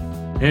 @GetIsengard.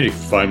 And you can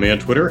find me on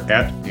Twitter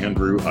at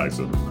Andrew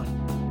Eisen.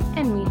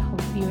 And we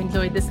hope you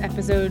enjoyed this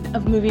episode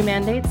of Movie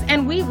Mandates,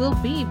 and we will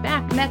be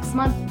back next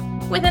month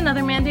with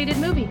another mandated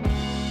movie.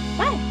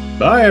 Bye.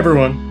 Bye,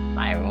 everyone.